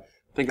time.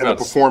 And the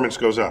performance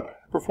goes up.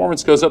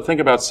 Performance goes up.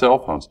 Think about cell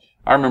phones.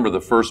 I remember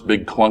the first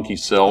big clunky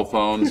cell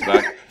phones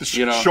back,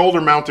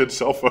 shoulder-mounted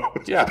cell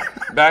phones. Yeah,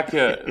 back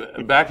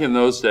in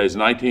those days,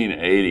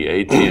 1980,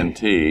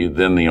 AT&T,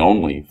 then the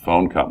only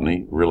phone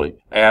company really,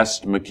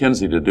 asked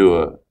McKinsey to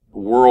do a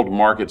world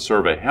market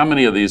survey. How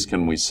many of these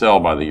can we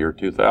sell by the year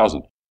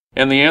 2000?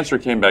 And the answer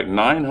came back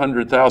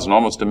 900,000,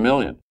 almost 1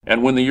 million.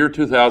 And when the year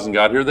 2000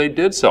 got here, they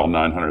did sell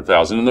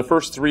 900,000 in the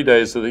first 3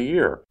 days of the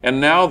year. And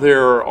now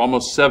there are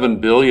almost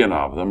 7 billion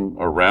of them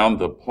around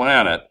the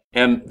planet.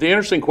 And the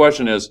interesting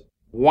question is,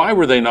 why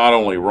were they not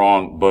only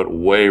wrong, but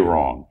way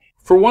wrong?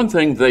 For one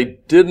thing, they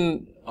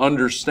didn't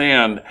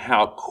understand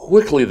how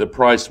quickly the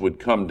price would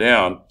come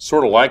down,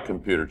 sort of like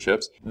computer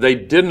chips. They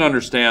didn't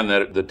understand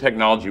that the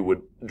technology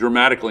would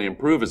dramatically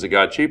improve as it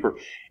got cheaper.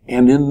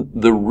 And in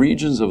the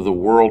regions of the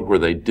world where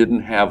they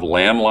didn't have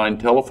landline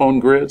telephone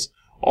grids,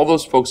 all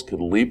those folks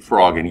could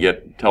leapfrog and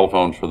get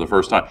telephones for the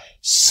first time.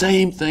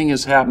 Same thing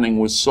is happening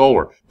with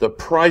solar. The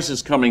price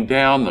is coming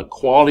down, the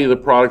quality of the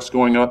product's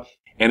going up.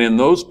 And in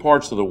those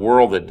parts of the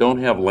world that don't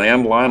have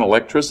landline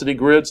electricity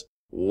grids,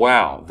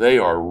 wow, they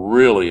are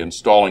really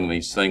installing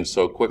these things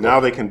so quickly. Now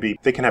they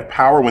can have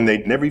power when they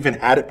never even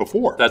had it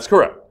before. That's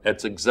correct.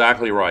 That's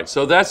exactly right.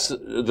 So that's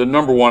the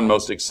number one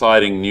most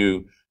exciting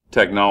new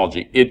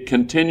technology. It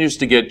continues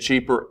to get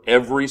cheaper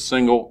every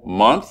single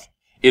month.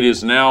 It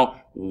is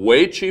now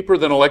way cheaper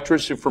than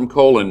electricity from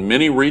coal in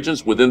many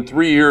regions. Within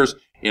 3 years,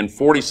 in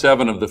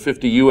 47 of the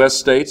 50 U.S.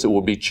 states, it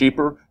will be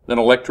cheaper than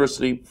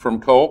electricity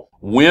from coal.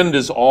 Wind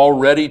is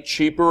already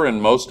cheaper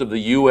in most of the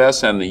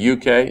U.S. and the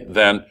U.K.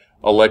 than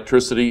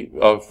electricity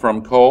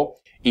from coal.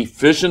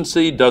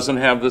 Efficiency doesn't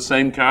have the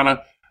same kind of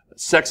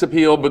sex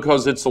appeal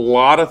because it's a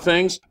lot of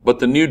things, but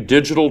the new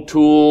digital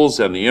tools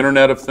and the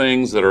Internet of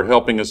Things that are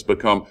helping us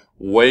become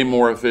way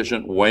more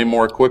efficient, way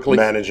more quickly.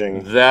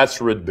 Managing.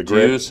 That's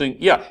reducing.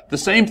 Yeah. The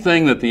same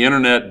thing that the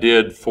Internet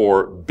did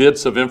for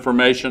bits of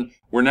information.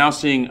 We're now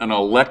seeing an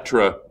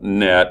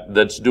electronet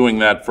that's doing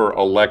that for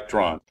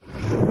electrons.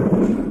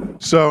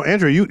 So,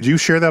 Andrew, do you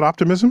share that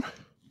optimism?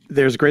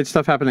 There's great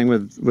stuff happening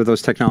with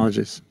those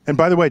technologies. And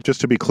by the way,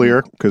 just to be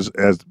clear, because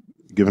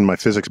given my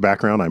physics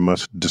background, I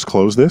must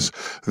disclose this,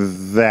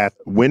 that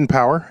wind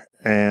power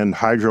and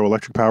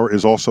hydroelectric power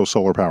is also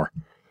solar power,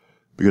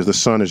 because the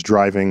sun is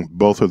driving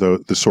both of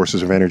the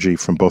sources of energy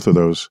from both of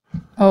those.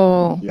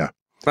 Oh. Yeah.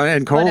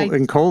 And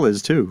coal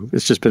is too.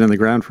 It's just been in the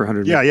ground for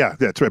 100 years. Yeah,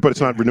 that's right. But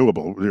it's not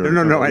renewable. No,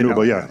 renewable. I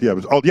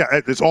know.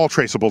 It's all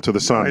traceable to the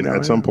sun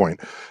at some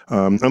point.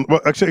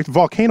 Actually,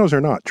 volcanoes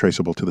are not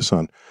traceable to the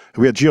sun.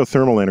 We had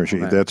geothermal energy.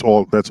 Right. That's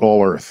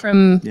all Earth.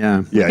 From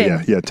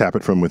Tap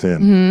it from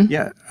within. Mm-hmm.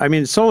 Yeah, I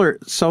mean, solar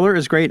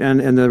is great, and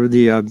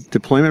the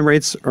deployment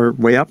rates are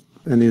way up,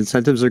 and the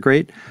incentives are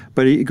great.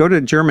 But you go to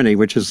Germany,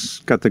 which has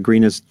got the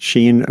greenest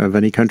sheen of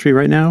any country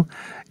right now,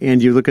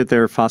 and you look at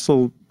their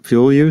fossil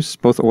fuel use,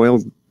 both oil,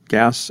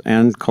 gas,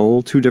 and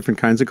coal, 2 different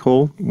kinds of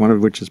coal, one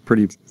of which is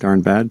pretty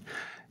darn bad,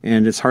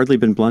 and it's hardly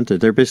been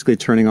blunted. They're basically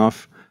turning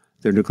off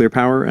their nuclear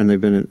power, and they've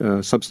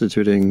been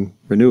substituting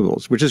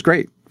renewables, which is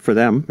great for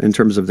them in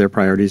terms of their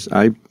priorities.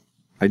 I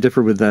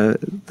differ with the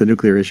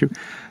nuclear issue,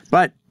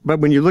 but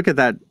when you look at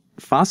that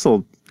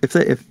fossil,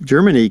 if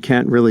Germany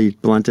can't really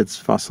blunt its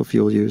fossil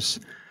fuel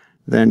use,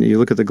 then you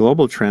look at the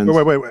global trends.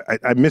 Wait.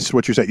 I missed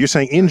what you said. You're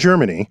saying in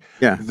Germany,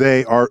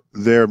 the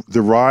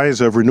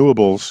rise of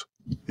renewables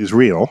is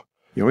real.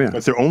 Oh, yeah.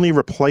 But they're only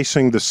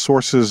replacing the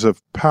sources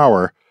of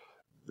power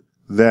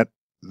that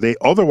they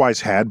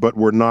otherwise had, but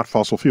were not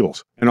fossil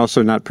fuels. And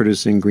also not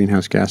producing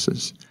greenhouse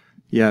gases.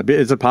 Yeah,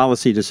 it's a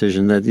policy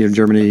decision that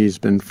Germany's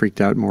been freaked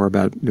out more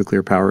about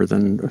nuclear power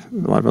than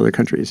a lot of other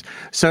countries.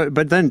 So,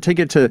 but then take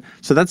it to,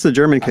 so that's the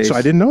German case. So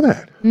I didn't know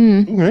that.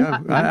 Mm. Okay.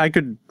 Yeah, I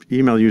could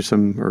email you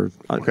some, or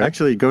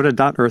actually go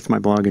to .earth, my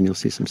blog, and you'll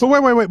see some stuff.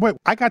 So wait.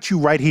 I got you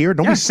right here.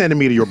 Don't be sending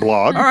me to your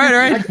blog. All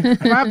right.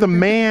 I have the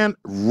man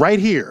right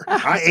here.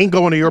 I ain't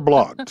going to your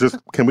blog. Just,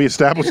 can we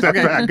establish that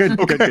fact? Good.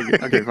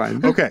 Okay,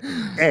 fine. Okay.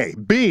 A.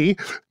 B,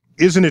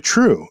 isn't it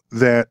true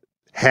that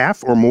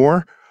half or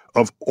more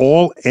of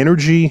all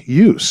energy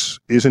use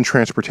is in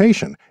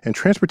transportation? And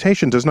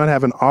transportation does not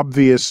have an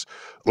obvious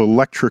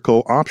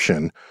electrical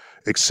option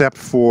except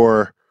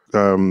for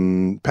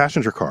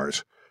passenger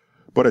cars.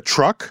 But a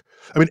truck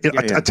I mean,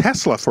 a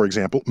Tesla, for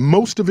example,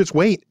 most of its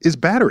weight is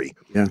battery.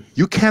 Yeah.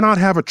 You cannot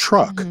have a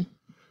truck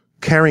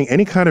carrying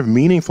any kind of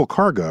meaningful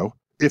cargo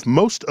if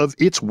most of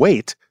its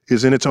weight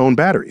is in its own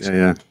batteries.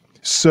 Yeah.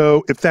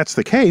 So if that's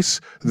the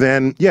case,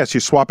 then yes, you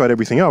swap out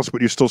everything else,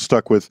 but you're still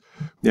stuck with,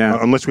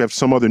 unless we have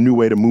some other new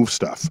way to move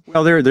stuff.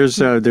 Well,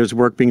 there's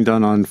work being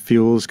done on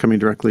fuels coming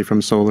directly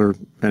from solar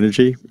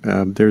energy.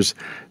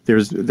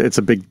 It's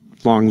a big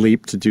long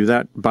leap to do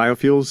that.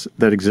 Biofuels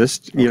that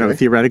exist,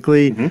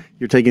 theoretically,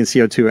 you're taking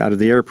CO2 out of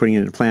the air, putting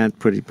it in a plant,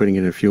 putting it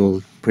in a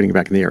fuel, putting it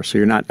back in the air. So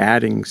you're not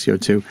adding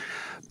CO2.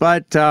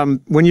 But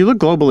when you look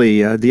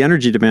globally, the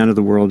energy demand of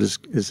the world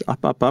is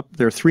up.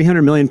 There are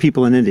 300 million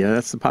people in India.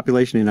 That's the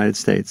population of the United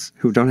States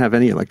who don't have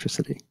any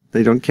electricity.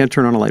 They can't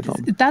turn on a light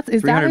bulb. Is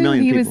that what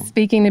he was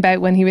speaking about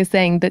when he was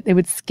saying that they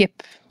would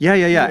skip? Yeah.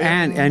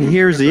 And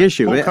here's the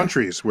issue. Whole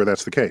countries where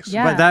that's the case.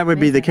 Yeah, but that would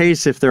be the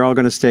case if they're all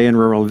going to stay in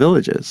rural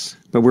villages.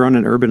 But we're on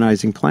an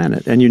urbanizing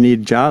planet, and you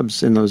need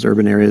jobs in those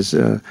urban areas,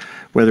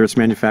 whether it's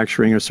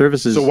manufacturing or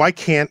services. So why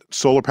can't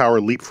solar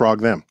power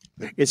leapfrog them?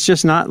 It's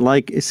just not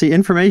like, see,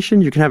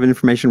 information, you can have an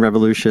information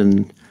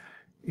revolution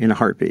in a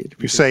heartbeat.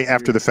 You say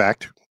after the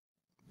fact.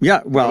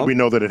 Yeah, well. We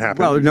know that it happened.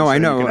 Well, no, I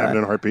know. It can happen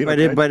in a heartbeat.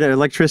 But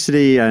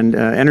electricity and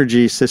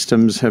energy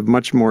systems have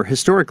much more,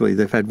 historically,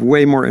 they've had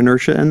way more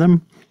inertia in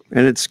them.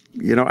 And it's,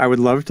 I would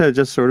love to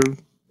just sort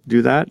of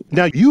do that.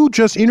 Now, you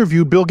just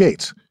interviewed Bill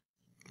Gates.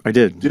 I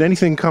did. Did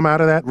anything come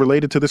out of that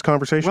related to this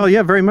conversation? Well,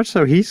 yeah, very much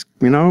so. He's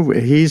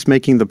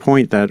making the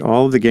point that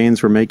all of the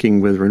gains we're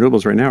making with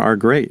renewables right now are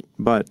great,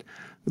 but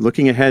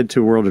looking ahead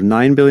to a world of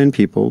 9 billion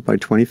people by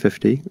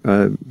 2050,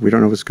 we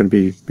don't know what's going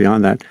to be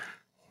beyond that.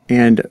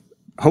 And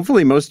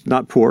hopefully most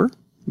not poor,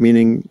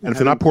 meaning... And if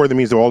they're not poor, that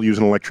means they're all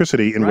using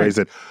electricity in ways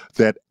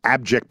that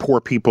abject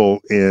poor people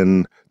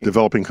in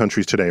developing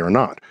countries today are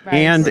not. Right.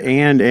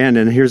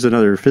 And here's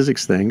another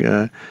physics thing.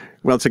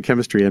 Well, it's a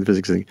chemistry and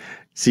physics thing.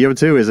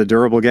 CO2 is a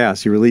durable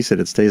gas. You release it,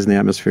 it stays in the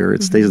atmosphere,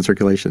 it stays in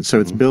circulation. So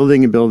it's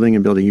building and building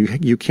and building.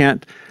 You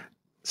can't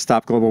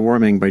stop global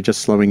warming by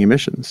just slowing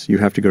emissions. You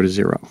have to go to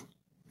zero.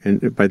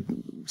 And by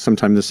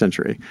sometime this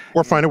century.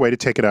 Or find a way to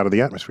take it out of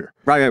the atmosphere.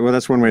 Right. Well,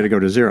 that's one way to go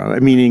to zero,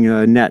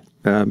 meaning net.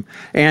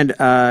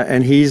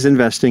 And he's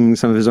investing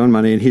some of his own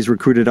money, and he's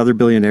recruited other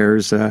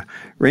billionaires,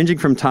 ranging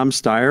from Tom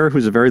Steyer,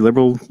 who's a very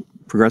liberal,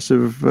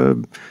 progressive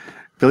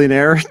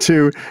billionaire,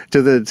 to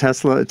the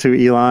Tesla,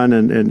 to Elon,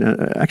 and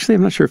actually,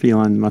 I'm not sure if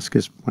Elon Musk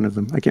is one of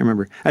them. I can't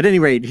remember. At any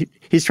rate,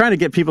 he's trying to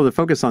get people to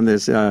focus on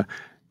this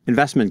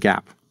investment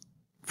gap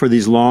for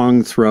these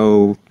long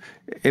throw.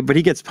 But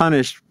he gets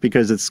punished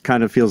because it's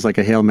kind of feels like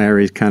a Hail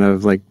Mary, kind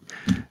of like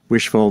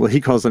wishful. He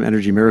calls them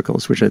energy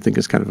miracles, which I think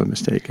is kind of a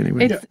mistake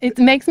anyway. It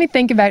makes me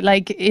think about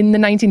like in the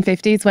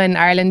 1950s when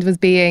Ireland was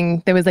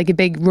there was like a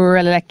big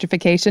rural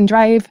electrification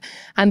drive,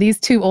 and these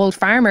two old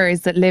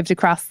farmers that lived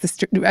across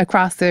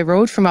the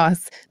road from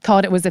us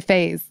thought it was a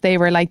phase. They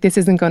were like, this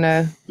isn't going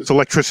to... This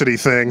electricity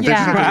thing. Yeah.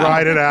 They're just going to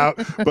ride it out,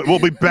 but we'll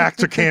be back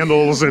to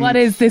candles and what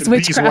is this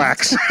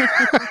witchcraft?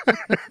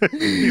 beeswax.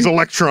 These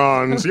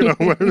electrons,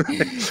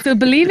 So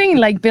believing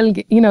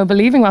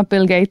what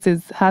Bill Gates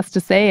has to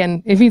say,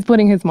 and if he's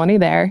putting his money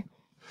there.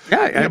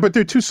 Yeah, but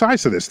there are two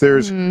sides to this.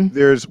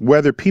 There's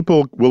whether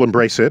people will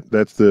embrace it.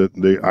 That's the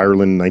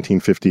Ireland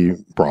 1950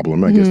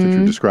 problem, I guess, that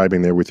you're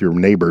describing there with your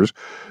neighbors.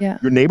 Yeah.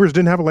 Your neighbors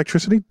didn't have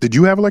electricity? Did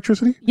you have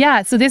electricity?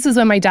 Yeah, so this was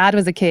when my dad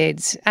was a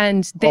kid,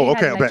 and they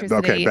had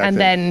electricity, and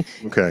then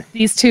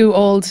these two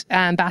old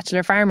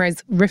bachelor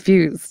farmers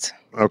refused.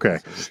 Okay,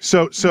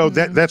 so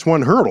that's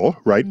one hurdle,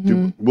 right?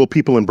 Will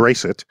people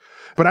embrace it?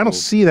 But I don't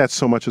see that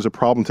so much as a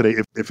problem today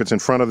if it's in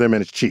front of them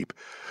and it's cheap.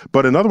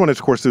 But another one is,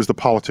 of course, there's the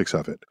politics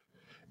of it.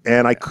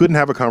 And I couldn't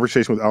have a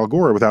conversation with Al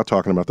Gore without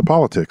talking about the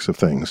politics of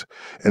things.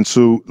 And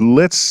so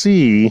let's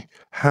see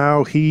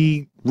how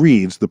he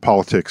reads the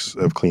politics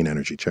of clean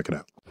energy. Check it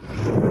out.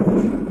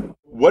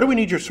 What do we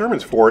need your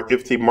sermons for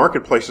if the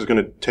marketplace is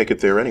going to take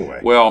it there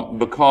anyway? Well,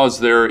 because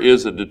there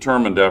is a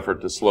determined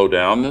effort to slow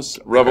down this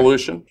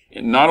revolution,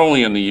 not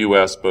only in the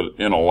U.S., but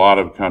in a lot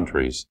of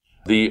countries.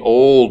 The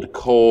old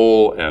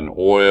coal and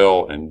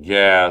oil and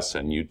gas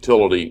and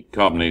utility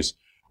companies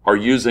are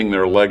using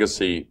their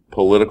legacy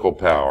political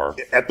power.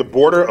 At the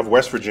border of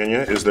West Virginia,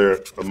 is there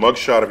a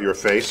mugshot of your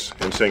face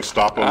and saying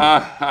stop him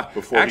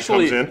before he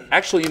comes in?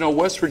 Actually,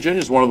 West Virginia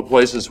is one of the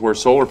places where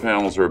solar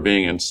panels are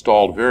being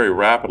installed very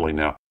rapidly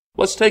now.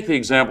 Let's take the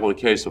example of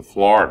the case of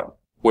Florida,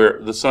 where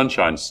the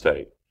Sunshine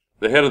State,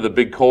 the head of the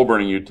big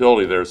coal-burning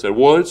utility there said,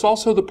 well, it's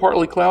also the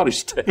partly cloudy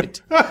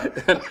state.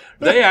 And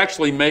they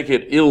actually make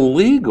it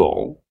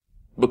illegal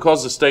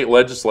because the state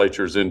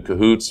legislature is in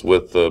cahoots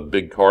with the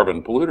big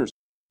carbon polluters.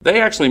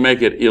 They actually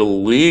make it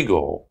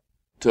illegal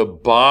to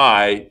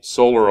buy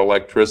solar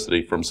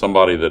electricity from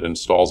somebody that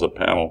installs a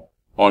panel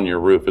on your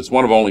roof. It's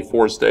one of only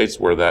 4 states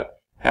where that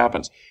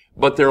happens.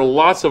 But there are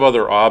lots of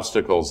other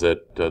obstacles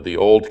that the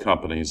old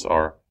companies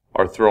are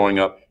throwing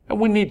up. And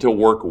we need to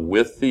work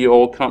with the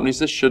old companies.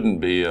 This shouldn't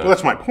be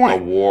that's my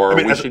point. A war.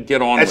 We should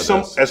get on with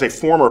this. As a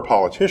former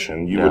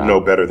politician, you would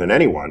know better than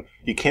anyone.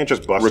 You can't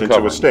just bust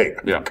into a state.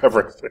 Yeah.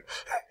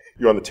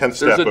 you're on the 10th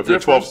step of your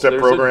 12-step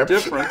program.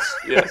 There's a difference,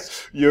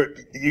 yes.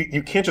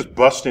 You can't just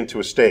bust into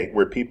a state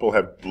where people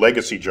have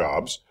legacy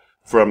jobs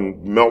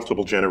from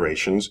multiple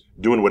generations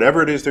doing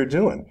whatever it is they're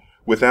doing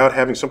without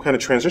having some kind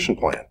of transition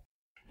plan.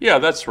 Yeah,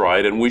 that's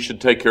right. And we should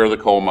take care of the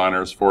coal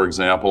miners, for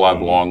example.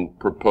 I've long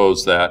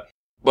proposed that.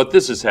 But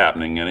this is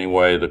happening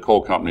anyway. The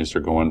coal companies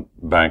are going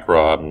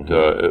bankrupt.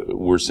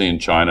 We're seeing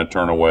China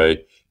turn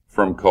away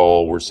from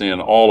coal. We're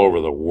seeing all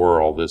over the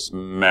world this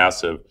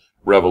massive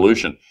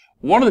revolution.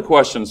 One of the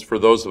questions for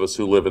those of us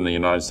who live in the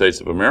United States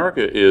of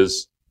America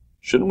is,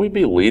 shouldn't we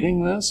be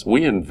leading this?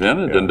 We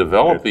invented and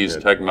developed these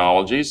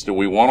technologies. Do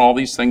we want all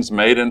these things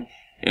made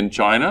in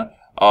China?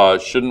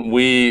 Shouldn't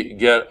we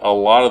get a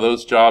lot of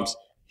those jobs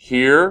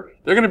here?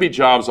 They're going to be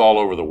jobs all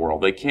over the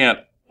world. They can't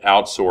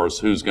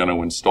outsource who's going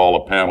to install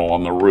a panel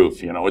on the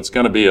roof. It's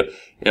going to be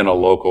in a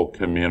local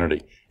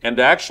community. And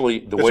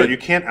actually, So you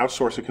can't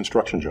outsource a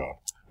construction job.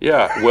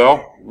 Yeah,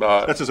 well,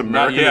 that's as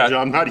American a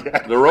job, not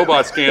yet. The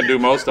robots can't do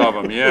most of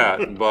them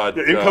yet, but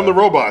in come the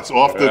robots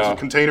off the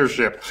container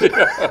ship.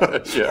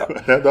 Yeah.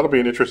 That'll be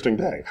an interesting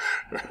day.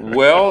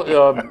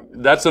 Well,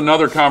 that's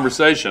another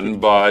conversation,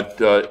 but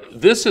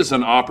this is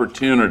an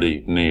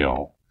opportunity,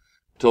 Neil,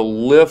 to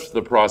lift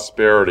the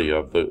prosperity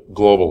of the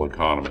global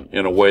economy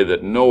in a way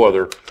that no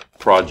other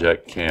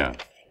project can.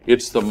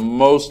 It's the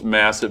most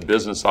massive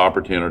business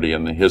opportunity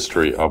in the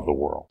history of the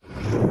world.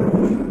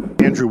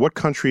 Andrew, what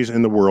countries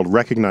in the world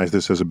recognize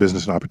this as a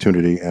business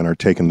opportunity and are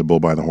taking the bull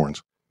by the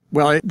horns?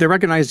 Well, they're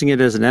recognizing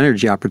it as an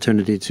energy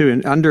opportunity too.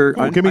 And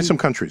give me some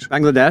countries.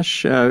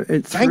 Bangladesh.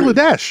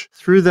 Bangladesh.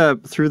 Through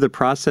the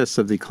process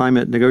of the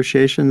climate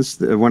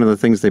negotiations, one of the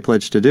things they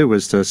pledged to do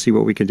was to see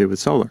what we can do with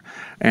solar,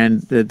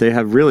 and they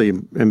have really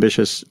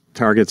ambitious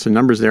targets and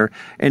numbers there.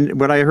 And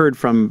what I heard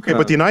from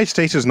but the United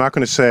States is not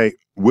going to say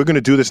we're going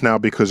to do this now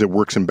because it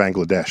works in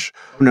Bangladesh.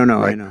 No,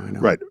 right? I know.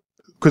 Right.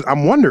 Because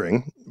I'm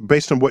wondering,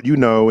 based on what you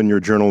know in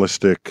your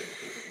journalistic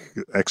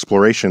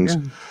explorations,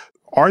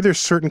 are there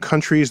certain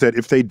countries that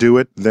if they do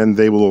it, then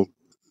they will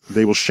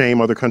shame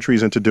other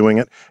countries into doing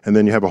it, and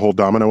then you have a whole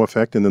domino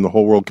effect, and then the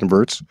whole world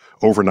converts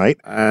overnight?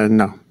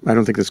 No, I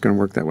don't think it's going to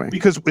work that way.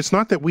 Because it's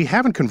not that we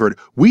haven't converted.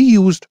 We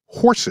used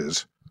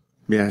horses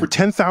for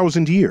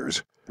 10,000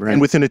 years, and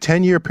within a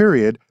 10-year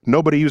period,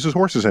 nobody uses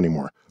horses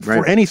anymore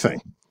for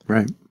anything.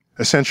 Right.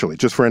 Essentially,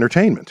 just for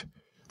entertainment.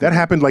 That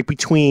happened like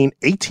between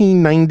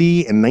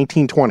 1890 and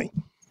 1920.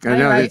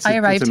 I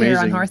arrived here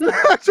on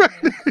horseback. That's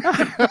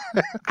right.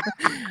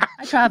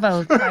 I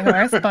traveled by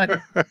horse,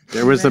 but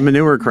there was the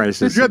manure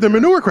crisis. Yeah, the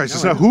manure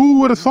crisis. Now, who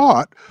would have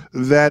thought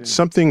that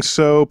something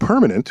so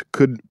permanent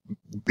could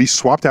be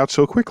swapped out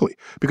so quickly?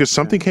 Because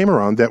something came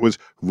around that was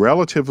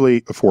relatively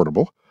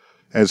affordable.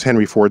 As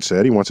Henry Ford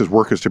said, he wants his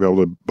workers to be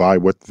able to buy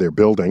what they're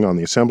building on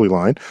the assembly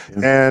line.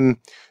 Yeah. And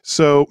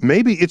so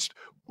maybe it's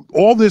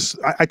all this.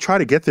 I try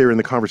to get there in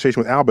the conversation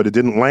with Al, but it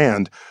didn't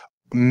land.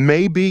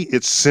 Maybe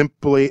it's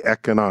simply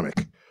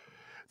economic.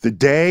 The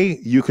day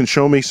you can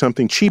show me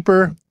something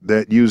cheaper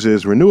that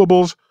uses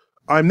renewables,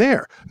 I'm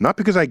there. Not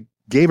because I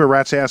gave a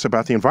rat's ass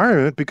about the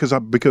environment, because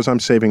I'm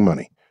saving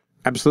money.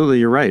 Absolutely,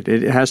 you're right.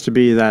 It has to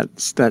be that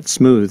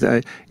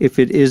smooth. If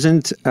it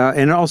isn't,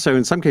 and also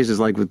in some cases,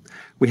 like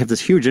we have this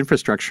huge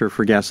infrastructure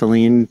for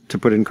gasoline to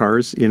put in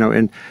cars,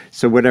 and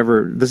so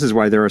whatever. This is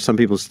why there are some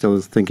people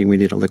still thinking we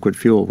need a liquid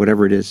fuel,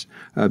 whatever it is,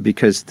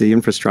 because the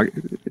infrastructure.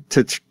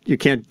 You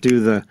can't do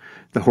the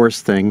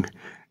horse thing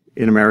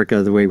in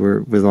America the way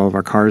we're with all of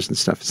our cars and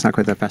stuff. It's not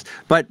quite that fast.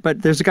 But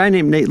there's a guy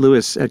named Nate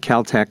Lewis at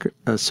Caltech,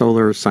 a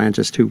solar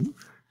scientist, who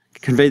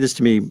conveyed this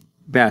to me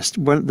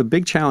best. The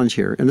big challenge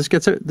here, and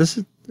this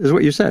is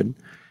what you said.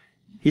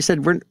 He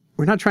said we're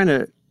not trying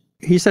to.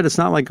 He said it's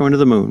not like going to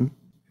the moon,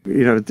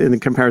 in the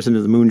comparison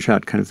to the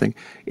moonshot kind of thing.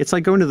 It's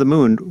like going to the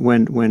moon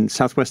when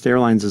Southwest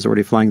Airlines is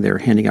already flying there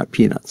handing out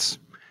peanuts.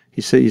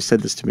 You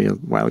said this to me a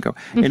while ago.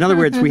 In other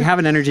words, we have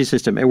an energy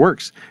system. It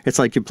works. It's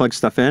like you plug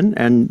stuff in,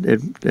 and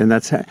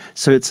that's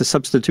so it's a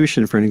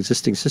substitution for an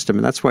existing system,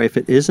 and that's why if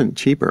it isn't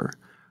cheaper,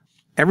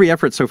 every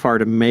effort so far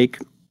to make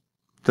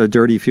the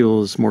dirty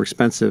fuels more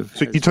expensive.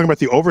 So you're talking about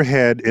the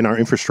overhead in our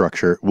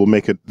infrastructure will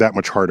make it that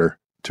much harder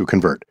to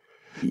convert.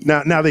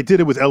 Now they did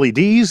it with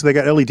LEDs. They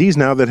got LEDs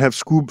now that have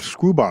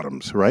screw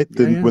bottoms, right?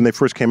 When they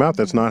first came out,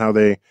 that's not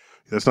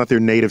their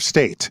native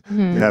state.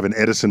 Mm-hmm. They have an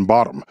Edison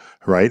bottom,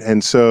 right?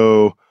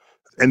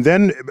 And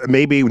then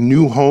maybe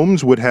new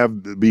homes would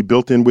be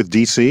built in with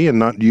DC and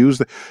not use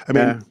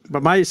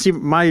but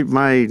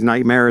my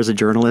nightmare as a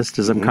journalist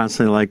is I'm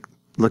constantly like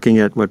looking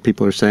at what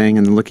people are saying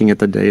and looking at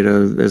the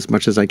data as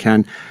much as I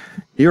can.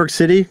 New York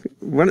City,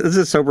 this is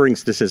a sobering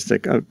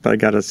statistic, but I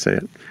got to say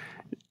it.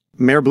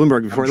 Mayor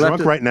Bloomberg, before I'm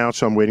drunk right now,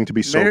 so I'm waiting to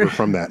be sober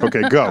from that.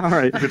 Okay, go. All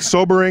right. If it's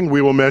sobering,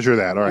 we will measure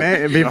that. All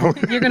right.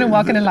 You're going to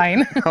walk in a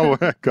line. Go.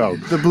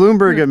 The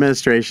Bloomberg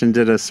administration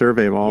did a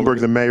survey of all. Bloomberg,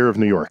 the mayor of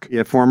New York.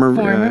 Yeah, former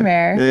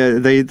mayor.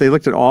 They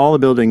looked at all the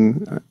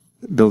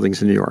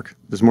buildings in New York.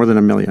 There's more than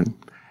 1 million.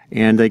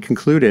 And they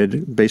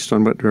concluded, based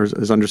on what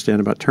is understood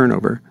about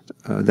turnover,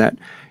 that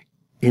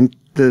in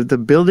the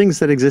buildings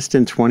that exist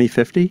in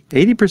 2050,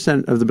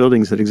 80% of the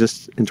buildings that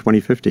exist in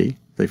 2050,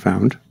 they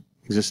found,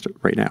 exist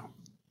right now.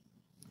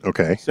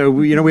 Okay. So,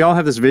 we all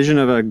have this vision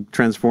of a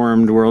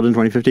transformed world in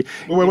 2050.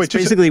 Wait, it's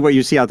basically what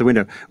you see out the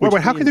window.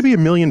 Wait, how can there be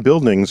 1 million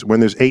buildings when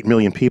there's 8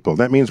 million people?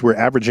 That means we're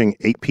averaging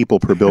 8 people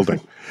per building.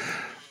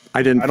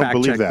 I don't fact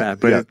believe check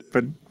that.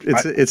 but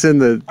it's in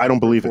the I don't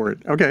believe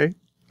report. it. Okay.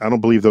 I don't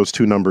believe those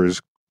two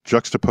numbers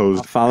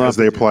juxtaposed as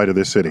they apply to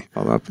this city.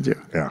 Follow up with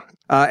you. Yeah.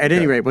 At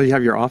any rate, well, you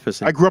have your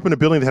office. I grew up in a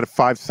building that had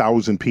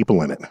 5,000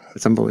 people in it.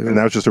 It's unbelievable. And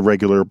that was just a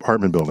regular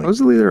apartment building.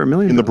 Supposedly there are 1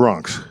 million. In the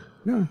Bronx.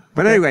 Yeah.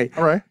 But anyway,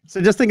 all right.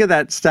 So just think of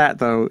that stat,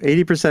 though.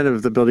 80%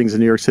 of the buildings in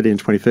New York City in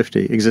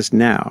 2050 exist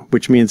now,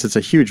 which means it's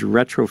a huge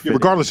retrofit. Yeah,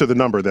 regardless of the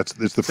number, it's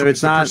the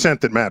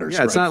percent that matters.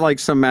 Yeah, it's not like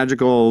some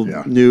magical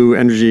new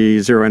energy,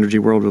 zero energy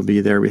world will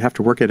be there. We have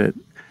to work at it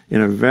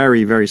in a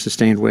very, very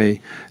sustained way.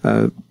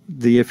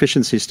 The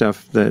efficiency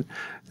stuff that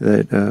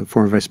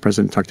former Vice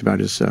President talked about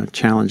is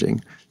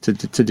challenging to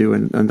do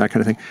and that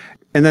kind of thing.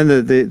 And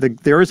then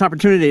there is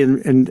opportunity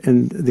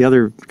in the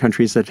other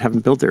countries that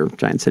haven't built their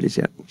giant cities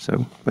yet.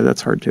 So, but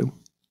that's hard too.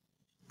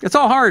 It's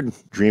all hard.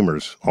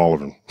 Dreamers, all of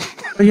them.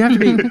 You have to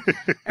be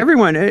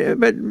everyone.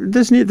 But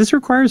this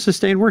requires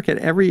sustained work at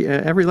every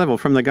level.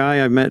 From the guy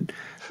I met,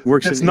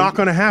 works. It's not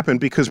going to happen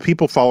because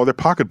people follow their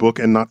pocketbook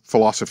and not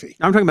philosophy.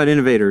 I'm talking about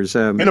innovators.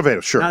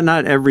 Innovators, sure.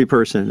 Not every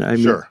person. I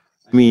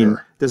mean,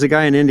 there's a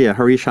guy in India,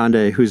 Harish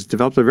Hande, who's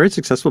developed a very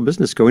successful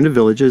business going to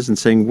villages and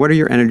saying, what are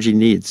your energy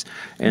needs?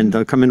 And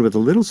they'll come in with a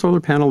little solar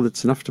panel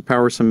that's enough to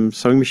power some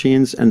sewing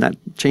machines, and that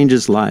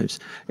changes lives.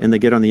 And they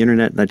get on the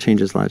internet, and that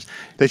changes lives.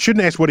 They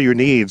shouldn't ask, what are your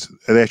needs?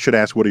 They should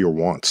ask, what are your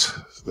wants?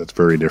 That's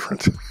very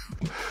different.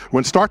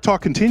 When Start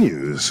Talk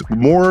continues,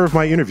 more of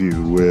my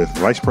interview with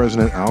Vice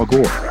President Al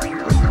Gore.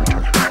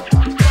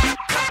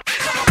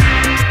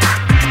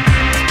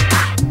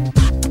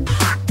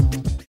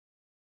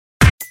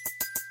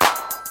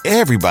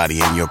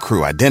 Everybody in your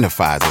crew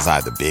identifies as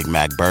either Big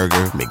Mac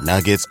Burger,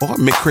 McNuggets, or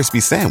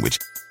McCrispy Sandwich.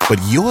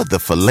 But you're the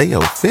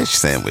Filet-O-Fish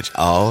Sandwich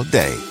all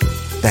day.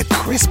 That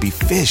crispy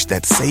fish,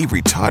 that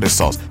savory tartar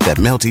sauce, that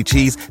melty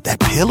cheese, that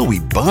pillowy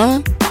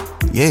bun.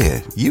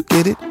 Yeah, you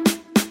get it.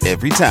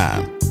 Every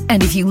time.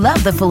 And if you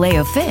love the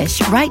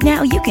Filet-O-Fish, right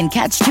now you can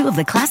catch 2 of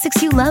the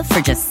classics you love for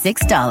just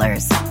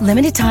 $6.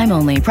 Limited time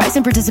only. Price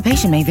and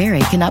participation may vary.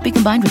 Cannot be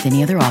combined with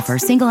any other offer.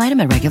 Single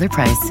item at regular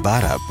price.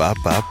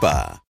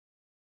 Ba-da-ba-ba-ba.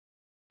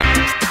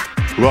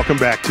 Welcome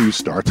back to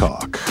Star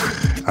Talk.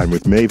 I'm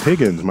with Maeve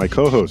Higgins, my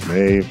co-host.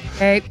 Maeve.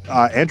 Hey.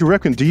 Andrew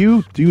Revkin, do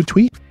you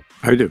tweet?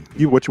 I do.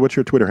 What's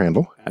your Twitter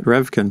handle? At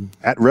Revkin.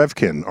 At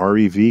Revkin,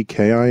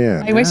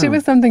 Revkin. I wish it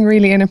was something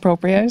really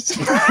inappropriate.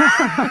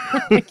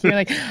 Like you're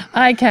like,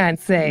 I can't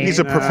say. He's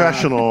a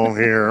professional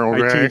here,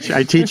 okay?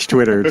 I teach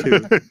Twitter, too.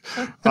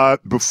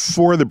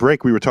 Before the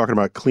break, we were talking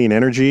about clean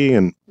energy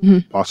and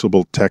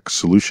possible tech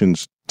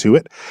solutions to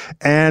it.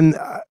 And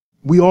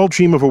we all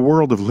dream of a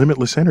world of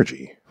limitless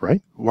energy,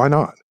 right? Why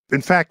not?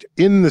 In fact,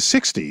 in the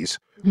 60s,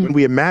 when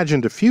we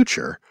imagined a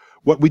future,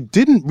 what we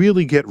didn't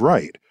really get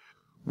right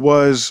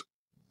was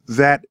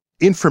that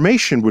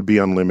information would be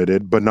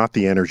unlimited, but not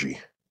the energy.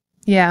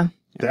 Yeah.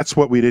 That's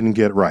what we didn't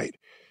get right.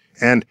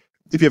 And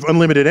if you have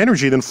unlimited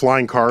energy, then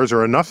flying cars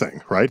are a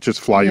nothing, right?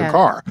 Just fly your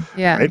car.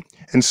 Yeah. Right?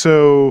 And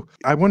so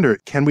I wonder,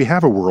 can we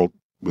have a world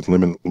with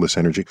limitless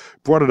energy?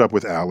 Brought it up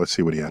with Al. Let's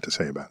see what he had to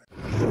say about it.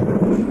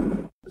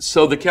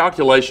 So the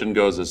calculation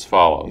goes as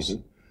follows.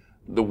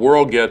 The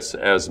world gets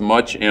as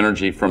much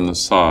energy from the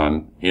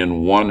sun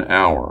in 1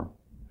 hour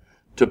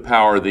to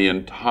power the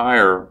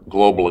entire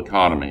global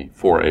economy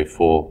for a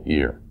full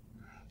year.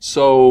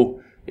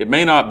 So it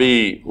may not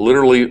be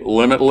literally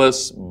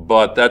limitless,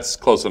 but that's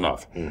close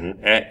enough.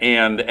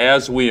 And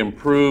as we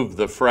improve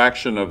the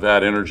fraction of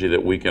that energy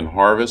that we can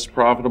harvest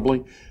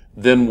profitably,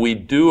 then we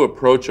do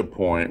approach a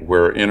point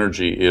where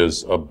energy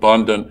is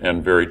abundant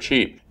and very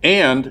cheap.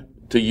 And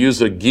to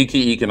use a geeky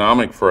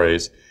economic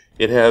phrase,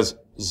 it has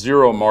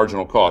zero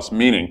marginal cost,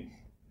 meaning,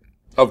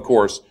 of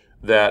course,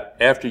 that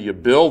after you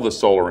build the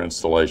solar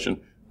installation,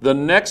 the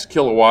next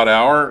kilowatt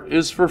hour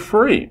is for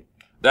free.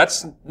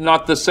 That's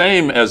not the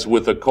same as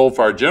with a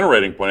coal-fired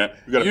generating plant.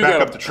 You got to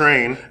back up the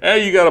train.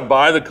 You got to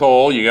buy the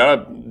coal. You got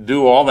to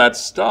do all that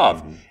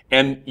stuff.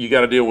 And you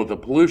got to deal with the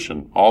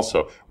pollution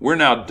also. We're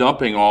now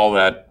dumping all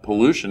that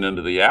pollution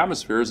into the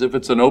atmosphere as if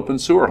it's an open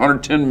sewer,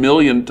 110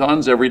 million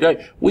tons every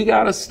day. We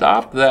got to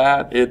stop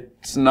that.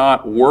 It's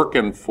not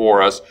working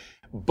for us.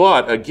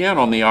 But again,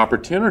 on the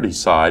opportunity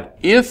side,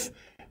 if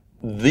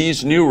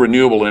these new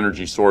renewable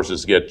energy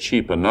sources get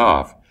cheap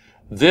enough,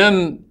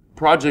 then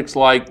projects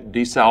like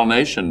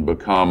desalination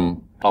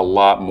become a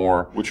lot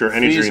more which are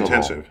energy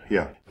intensive.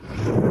 Yeah.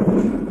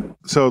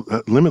 So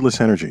limitless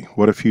energy,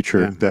 what a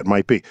future that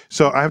might be.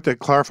 So I have to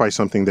clarify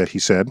something that he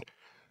said.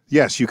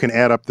 Yes, you can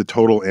add up the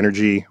total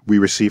energy we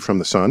receive from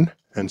the sun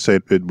and say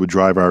it would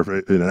drive our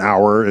in an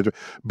hour.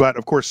 But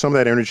of course, some of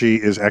that energy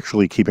is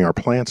actually keeping our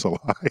plants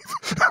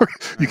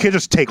alive. You can't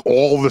just take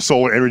all the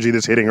solar energy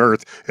that's hitting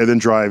Earth and then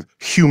drive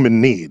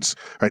human needs.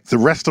 Right? The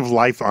rest of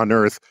life on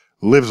Earth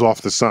lives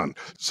off the sun.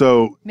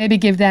 So maybe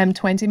give them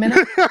 20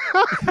 minutes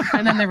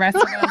and then the rest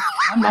of us,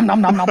 nom,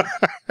 nom, nom, nom, nom.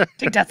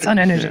 Take that sun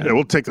energy. Yeah,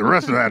 we'll take the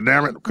rest of that,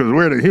 damn it, because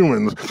we're the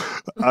humans.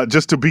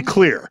 Just to be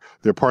clear,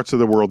 there are parts of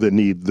the world that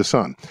need the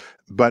sun.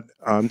 But,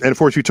 and of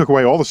course, if you took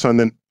away all the sun,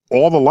 then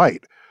all the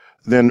light,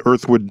 then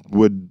Earth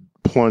would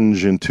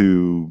plunge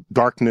into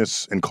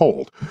darkness and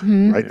cold,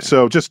 right?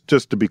 So just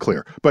to be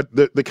clear. But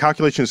the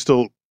calculation is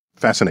still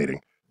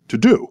fascinating to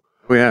do.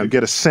 You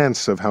get a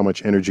sense of how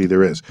much energy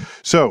there is.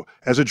 So,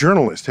 as a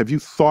journalist, have you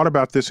thought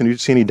about this and you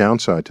see any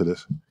downside to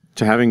this?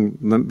 To having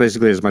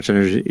basically as much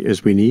energy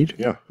as we need?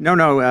 Yeah.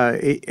 No.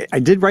 I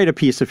did write a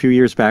piece a few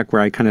years back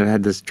where I kind of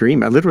had this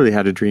dream. I literally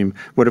had a dream.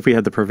 What if we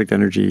had the perfect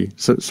energy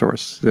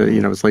source?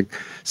 It's like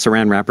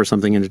saran wrap or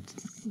something, and it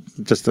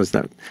just does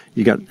that.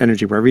 You got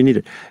energy wherever you need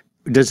it.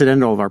 Does it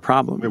end all of our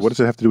problems? Wait, what does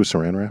it have to do with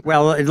saran wrap?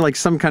 Well, it's like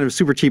some kind of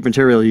super cheap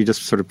material. You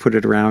just sort of put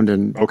it around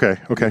and you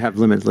have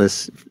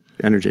limitless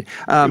energy.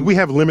 We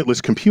have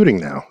limitless computing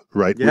now,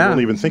 right? Yeah. We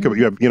don't even think of it.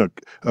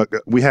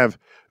 You have,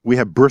 we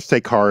have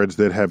birthday cards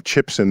that have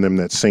chips in them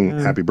that sing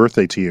 "Happy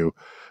Birthday" to you.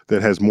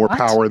 That has more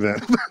power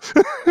than.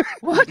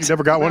 What? You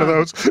never got one of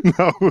those?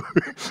 No.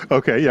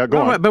 Okay, yeah,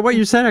 go on. But what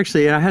you said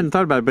actually, and I hadn't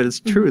thought about it, but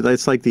it's true.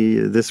 It's like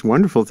this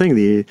wonderful thing,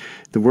 the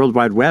World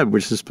Wide Web,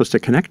 which is supposed to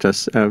connect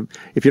us.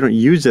 If you don't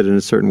use it in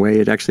a certain way,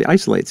 it actually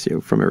isolates you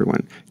from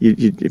everyone.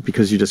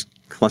 Because you just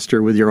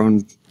cluster with your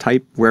own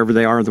type wherever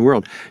they are in the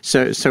world.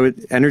 So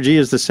energy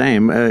is the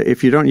same.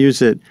 If you don't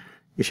use it,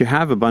 if you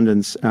have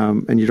abundance,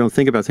 and you don't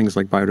think about things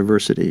like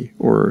biodiversity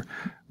or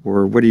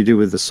what do you do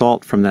with the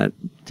salt from that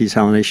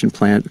desalination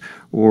plant,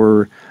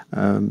 or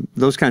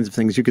those kinds of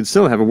things, you could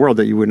still have a world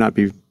that you would not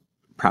be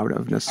proud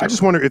of necessarily. I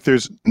just wonder if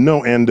there's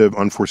no end of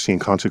unforeseen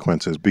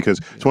consequences,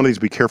 because it's one of these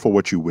be careful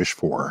what you wish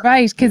for.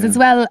 Right, because as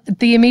well,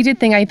 the immediate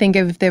thing I think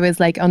of if there was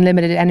like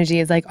unlimited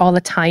energy is like all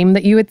the time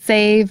that you would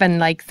save, and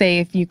like say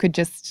if you could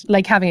just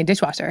like having a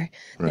dishwasher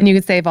and you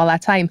could save all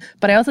that time.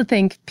 But I also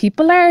think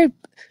people are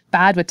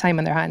bad with time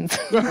on their hands.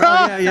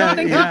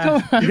 Yeah.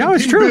 No,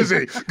 it's true.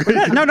 Busy.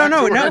 But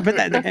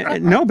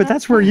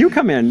that's where you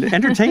come in.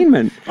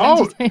 Entertainment.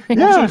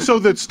 Yeah. So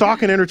that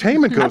stock in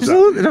entertainment goes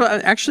Absolutely. up. No,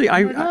 actually,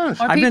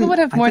 I've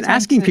been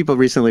asking people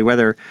recently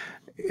whether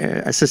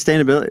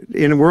sustainability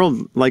in a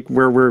world like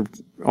where we're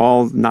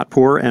all not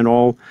poor and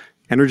all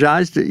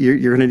energized, you're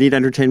going to need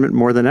entertainment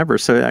more than ever.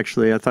 So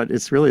actually, I thought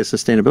it's really a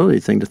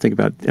sustainability thing to think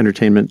about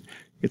entertainment.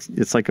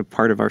 It's like a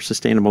part of our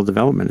sustainable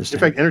development. In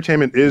fact,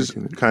 entertainment is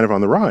kind of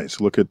on the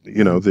rise. Look at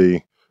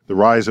the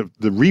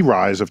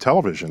re-rise of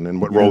television and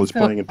what role it's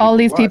playing in all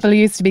these lives. people who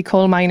used to be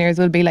coal miners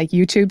will be like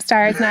YouTube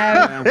stars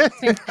now.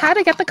 How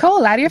to get the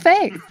coal out of your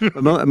face.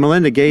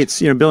 Melinda Gates,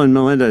 Bill and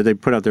Melinda, they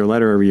put out their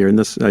letter every year. And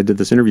I did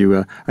this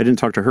interview. I didn't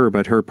talk to her,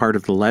 but her part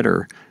of the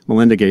letter,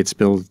 Melinda Gates,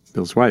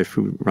 Bill's wife,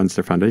 who runs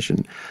their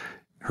foundation,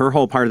 her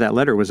whole part of that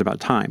letter was about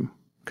time.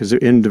 Because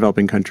in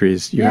developing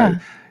countries,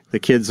 the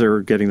kids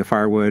are getting the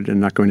firewood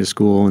and not going to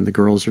school, and the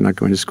girls are not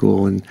going to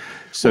school, and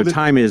so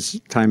time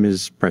is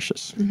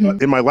precious.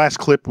 In my last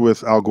clip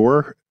with Al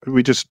Gore,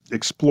 we just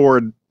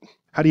explored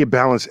how do you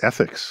balance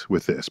ethics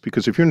with this?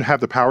 Because if you don't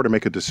have the power to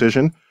make a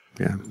decision,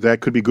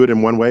 that could be good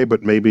in one way,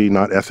 but maybe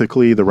not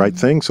ethically the right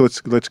thing. So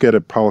let's get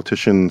an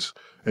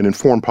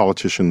informed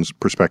politician's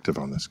perspective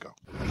on this. Go.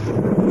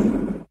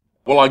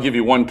 Well, I'll give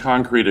you one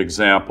concrete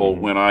example.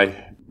 When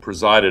I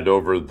presided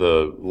over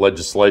the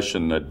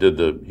legislation that did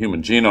the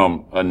Human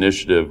Genome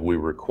Initiative, we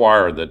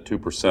required that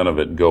 2% of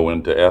it go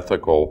into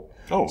ethical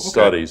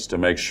studies to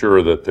make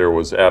sure that there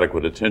was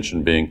adequate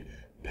attention being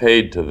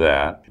paid to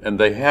that. And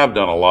they have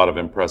done a lot of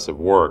impressive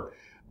work.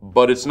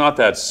 But it's not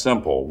that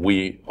simple.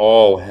 We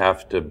all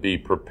have to be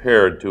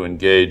prepared to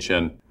engage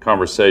in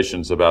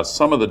conversations about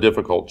some of the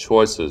difficult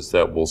choices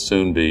that will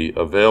soon be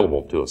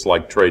available to us,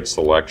 like trait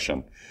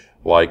selection,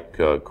 like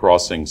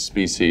crossing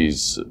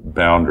species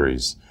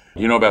boundaries.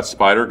 You know about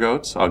spider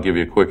goats? I'll give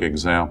you a quick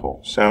example.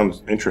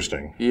 Sounds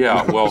interesting.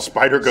 Yeah, well,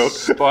 spider goat.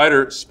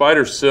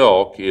 Spider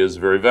silk is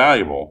very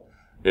valuable.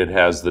 It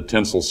has the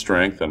tensile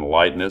strength and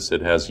lightness.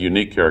 It has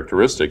unique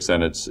characteristics,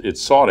 and it's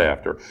sought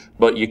after.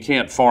 But you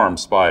can't farm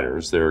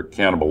spiders. They're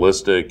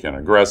cannibalistic and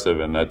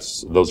aggressive, and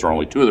those are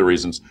only two of the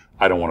reasons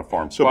I don't want to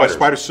farm spiders. So by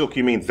spider silk,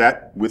 you mean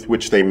that with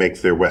which they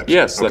make their webs?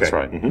 Yes, that's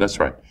right. Mm-hmm. That's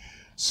right.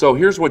 So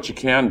here's what you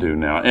can do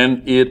now,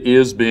 and it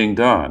is being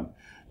done.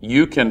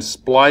 You can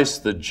splice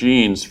the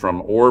genes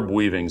from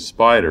orb-weaving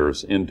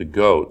spiders into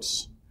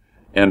goats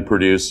and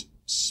produce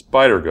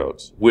spider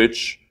goats,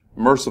 which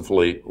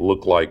mercifully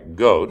look like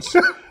goats,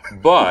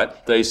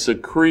 but they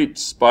secrete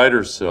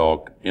spider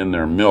silk in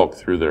their milk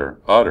through their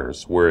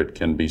udders, where it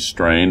can be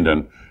strained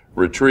and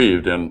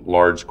retrieved in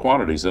large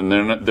quantities. And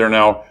there are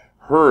now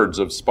herds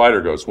of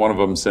spider goats. One of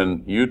them's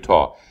in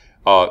Utah.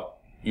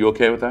 You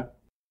okay with that?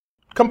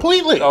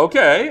 Completely.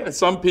 Okay.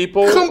 Some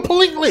people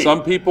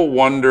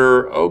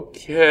wonder,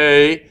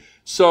 okay,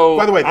 so...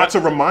 By the way, that's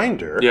a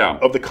reminder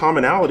of the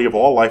commonality of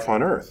all life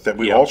on Earth, that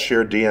we all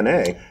share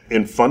DNA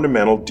in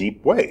fundamental,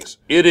 deep ways.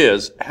 It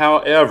is.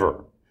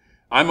 However,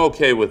 I'm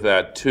okay with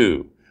that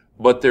too.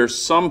 But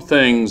there's some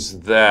things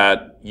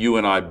that you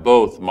and I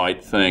both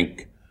might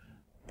think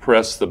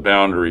press the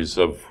boundaries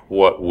of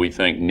what we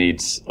think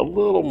needs a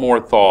little more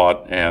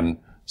thought and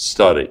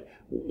study.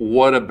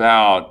 What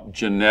about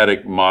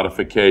genetic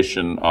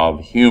modification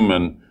of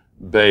human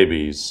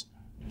babies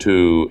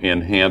to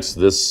enhance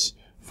this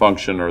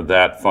function or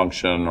that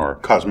function, or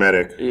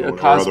cosmetic, or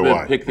cosmetic,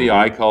 otherwise. pick the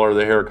eye color,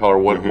 the hair color,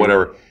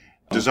 whatever.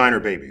 Designer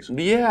babies.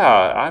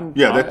 Yeah,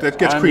 that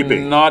gets creepy.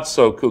 Not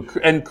so cool.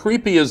 And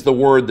creepy is the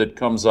word that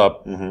comes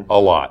up a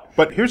lot.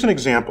 But here's an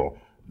example.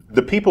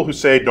 The people who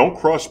say, don't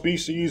cross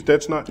species,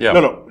 that's not... Yeah.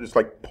 No, it's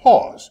like,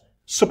 pause.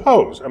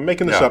 Suppose, I'm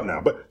making this up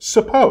now, but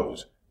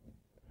suppose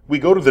we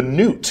go to the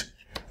newt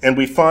and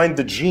we find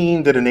the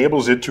gene that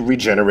enables it to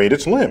regenerate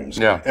its limbs.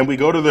 Yeah. And we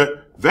go to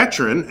the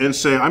veteran and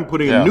say, I'm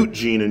putting a newt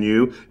gene in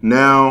you,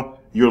 now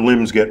your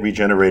limbs get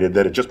regenerated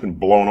that had just been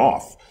blown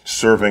off,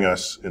 serving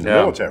us in the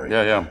military.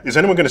 Yeah. Is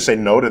anyone going to say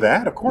no to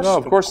that? Of course, no,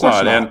 of course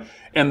not.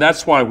 And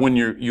that's why when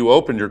you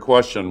opened your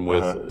question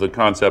with the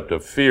concept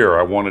of fear,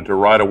 I wanted to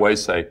right away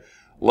say,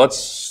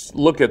 let's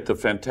look at the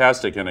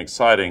fantastic and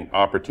exciting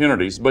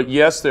opportunities. But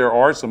yes, there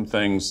are some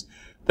things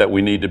that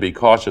we need to be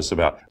cautious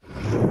about.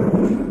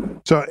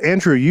 So,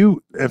 Andrew,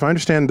 you, if I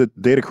understand the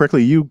data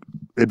correctly, you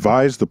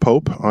advised the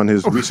Pope on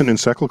his recent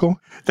encyclical?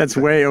 That's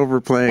way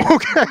overplaying.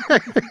 Okay.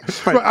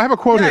 Well, I have a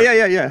quote here.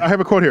 Yeah. I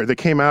have a quote here that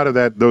came out of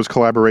those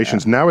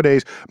collaborations. Yeah.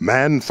 Nowadays,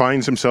 man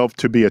finds himself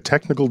to be a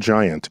technical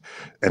giant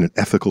and an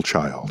ethical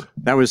child.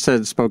 That was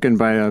spoken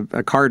by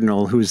a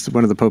cardinal who's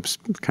one of the Pope's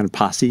kind of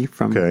posse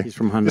from. Okay. He's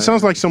from Honduras. It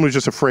sounds like someone who's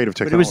just afraid of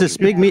technology. But it was this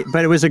big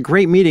but it was a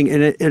great meeting,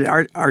 and it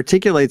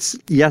articulates,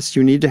 yes,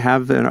 you need to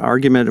have an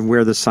argument of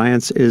where the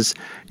science is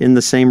in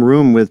the same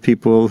room with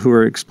people who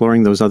are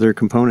exploring those other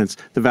components.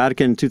 The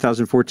Vatican in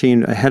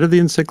 2014, ahead of the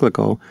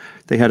encyclical,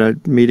 they had a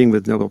meeting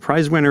with Nobel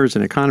Prize winners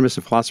and economists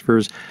and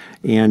philosophers,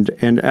 and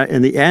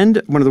in the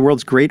end, one of the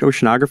world's great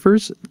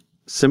oceanographers,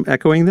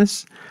 echoing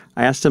this,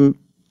 I asked him,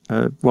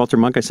 Walter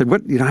Munk, I said,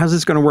 how's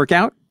this going to work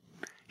out?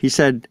 He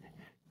said,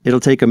 it'll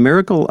take a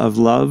miracle of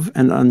love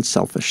and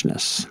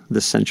unselfishness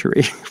this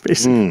century,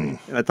 basically.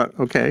 And I thought,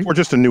 okay. Or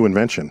just a new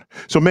invention.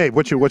 So, Maeve,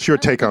 what's your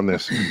take on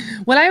this?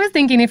 Well, I was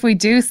thinking if we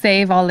do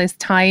save all this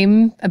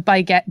time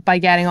by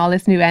getting all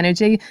this new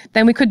energy,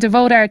 then we could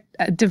devote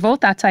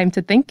that time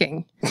to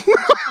thinking,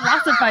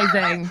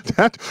 philosophizing.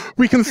 That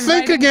we can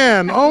think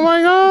again. Oh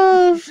my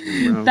gosh!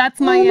 That's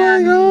my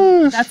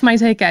that's my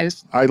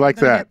takeout. I like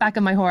that. Get back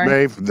on my horse,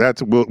 Maeve.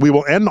 We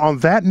will end on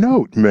that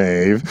note,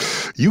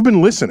 Maeve. You've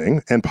been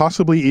listening and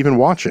possibly even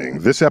watching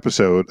this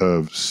episode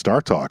of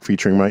Star Talk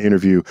featuring my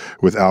interview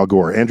with Al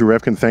Gore. Andrew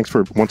Revkin, thanks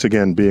for once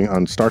again being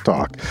on Star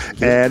Talk.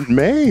 And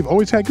Maeve,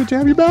 always good to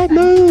have you back,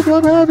 Maeve.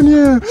 Love having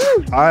you.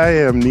 I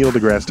am Neil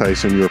deGrasse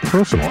Tyson, your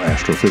personal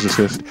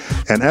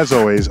astrophysicist. And as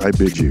always, I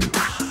bid you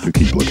to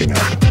keep looking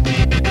up.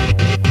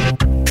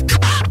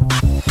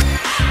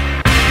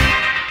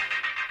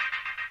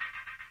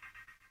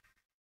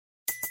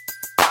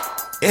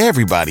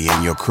 Everybody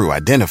in your crew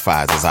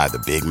identifies as either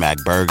Big Mac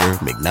Burger,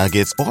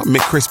 McNuggets, or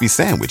McCrispy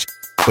Sandwich.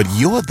 But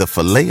you're the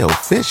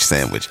Filet-O-Fish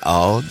Sandwich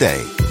all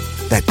day.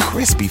 That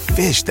crispy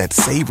fish, that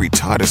savory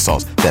tartar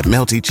sauce, that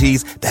melty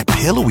cheese, that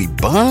pillowy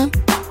bun.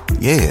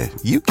 Yeah,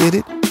 you get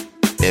it.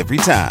 Every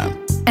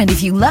time. And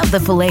if you love the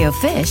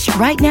Filet-O-Fish,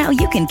 right now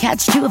you can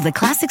catch two of the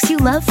classics you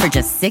love for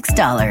just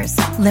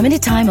 $6.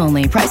 Limited time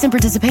only. Price and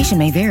participation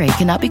may vary.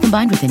 Cannot be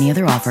combined with any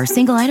other offer.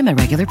 Single item at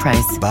regular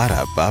price.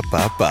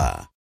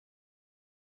 Ba-da-ba-ba-ba.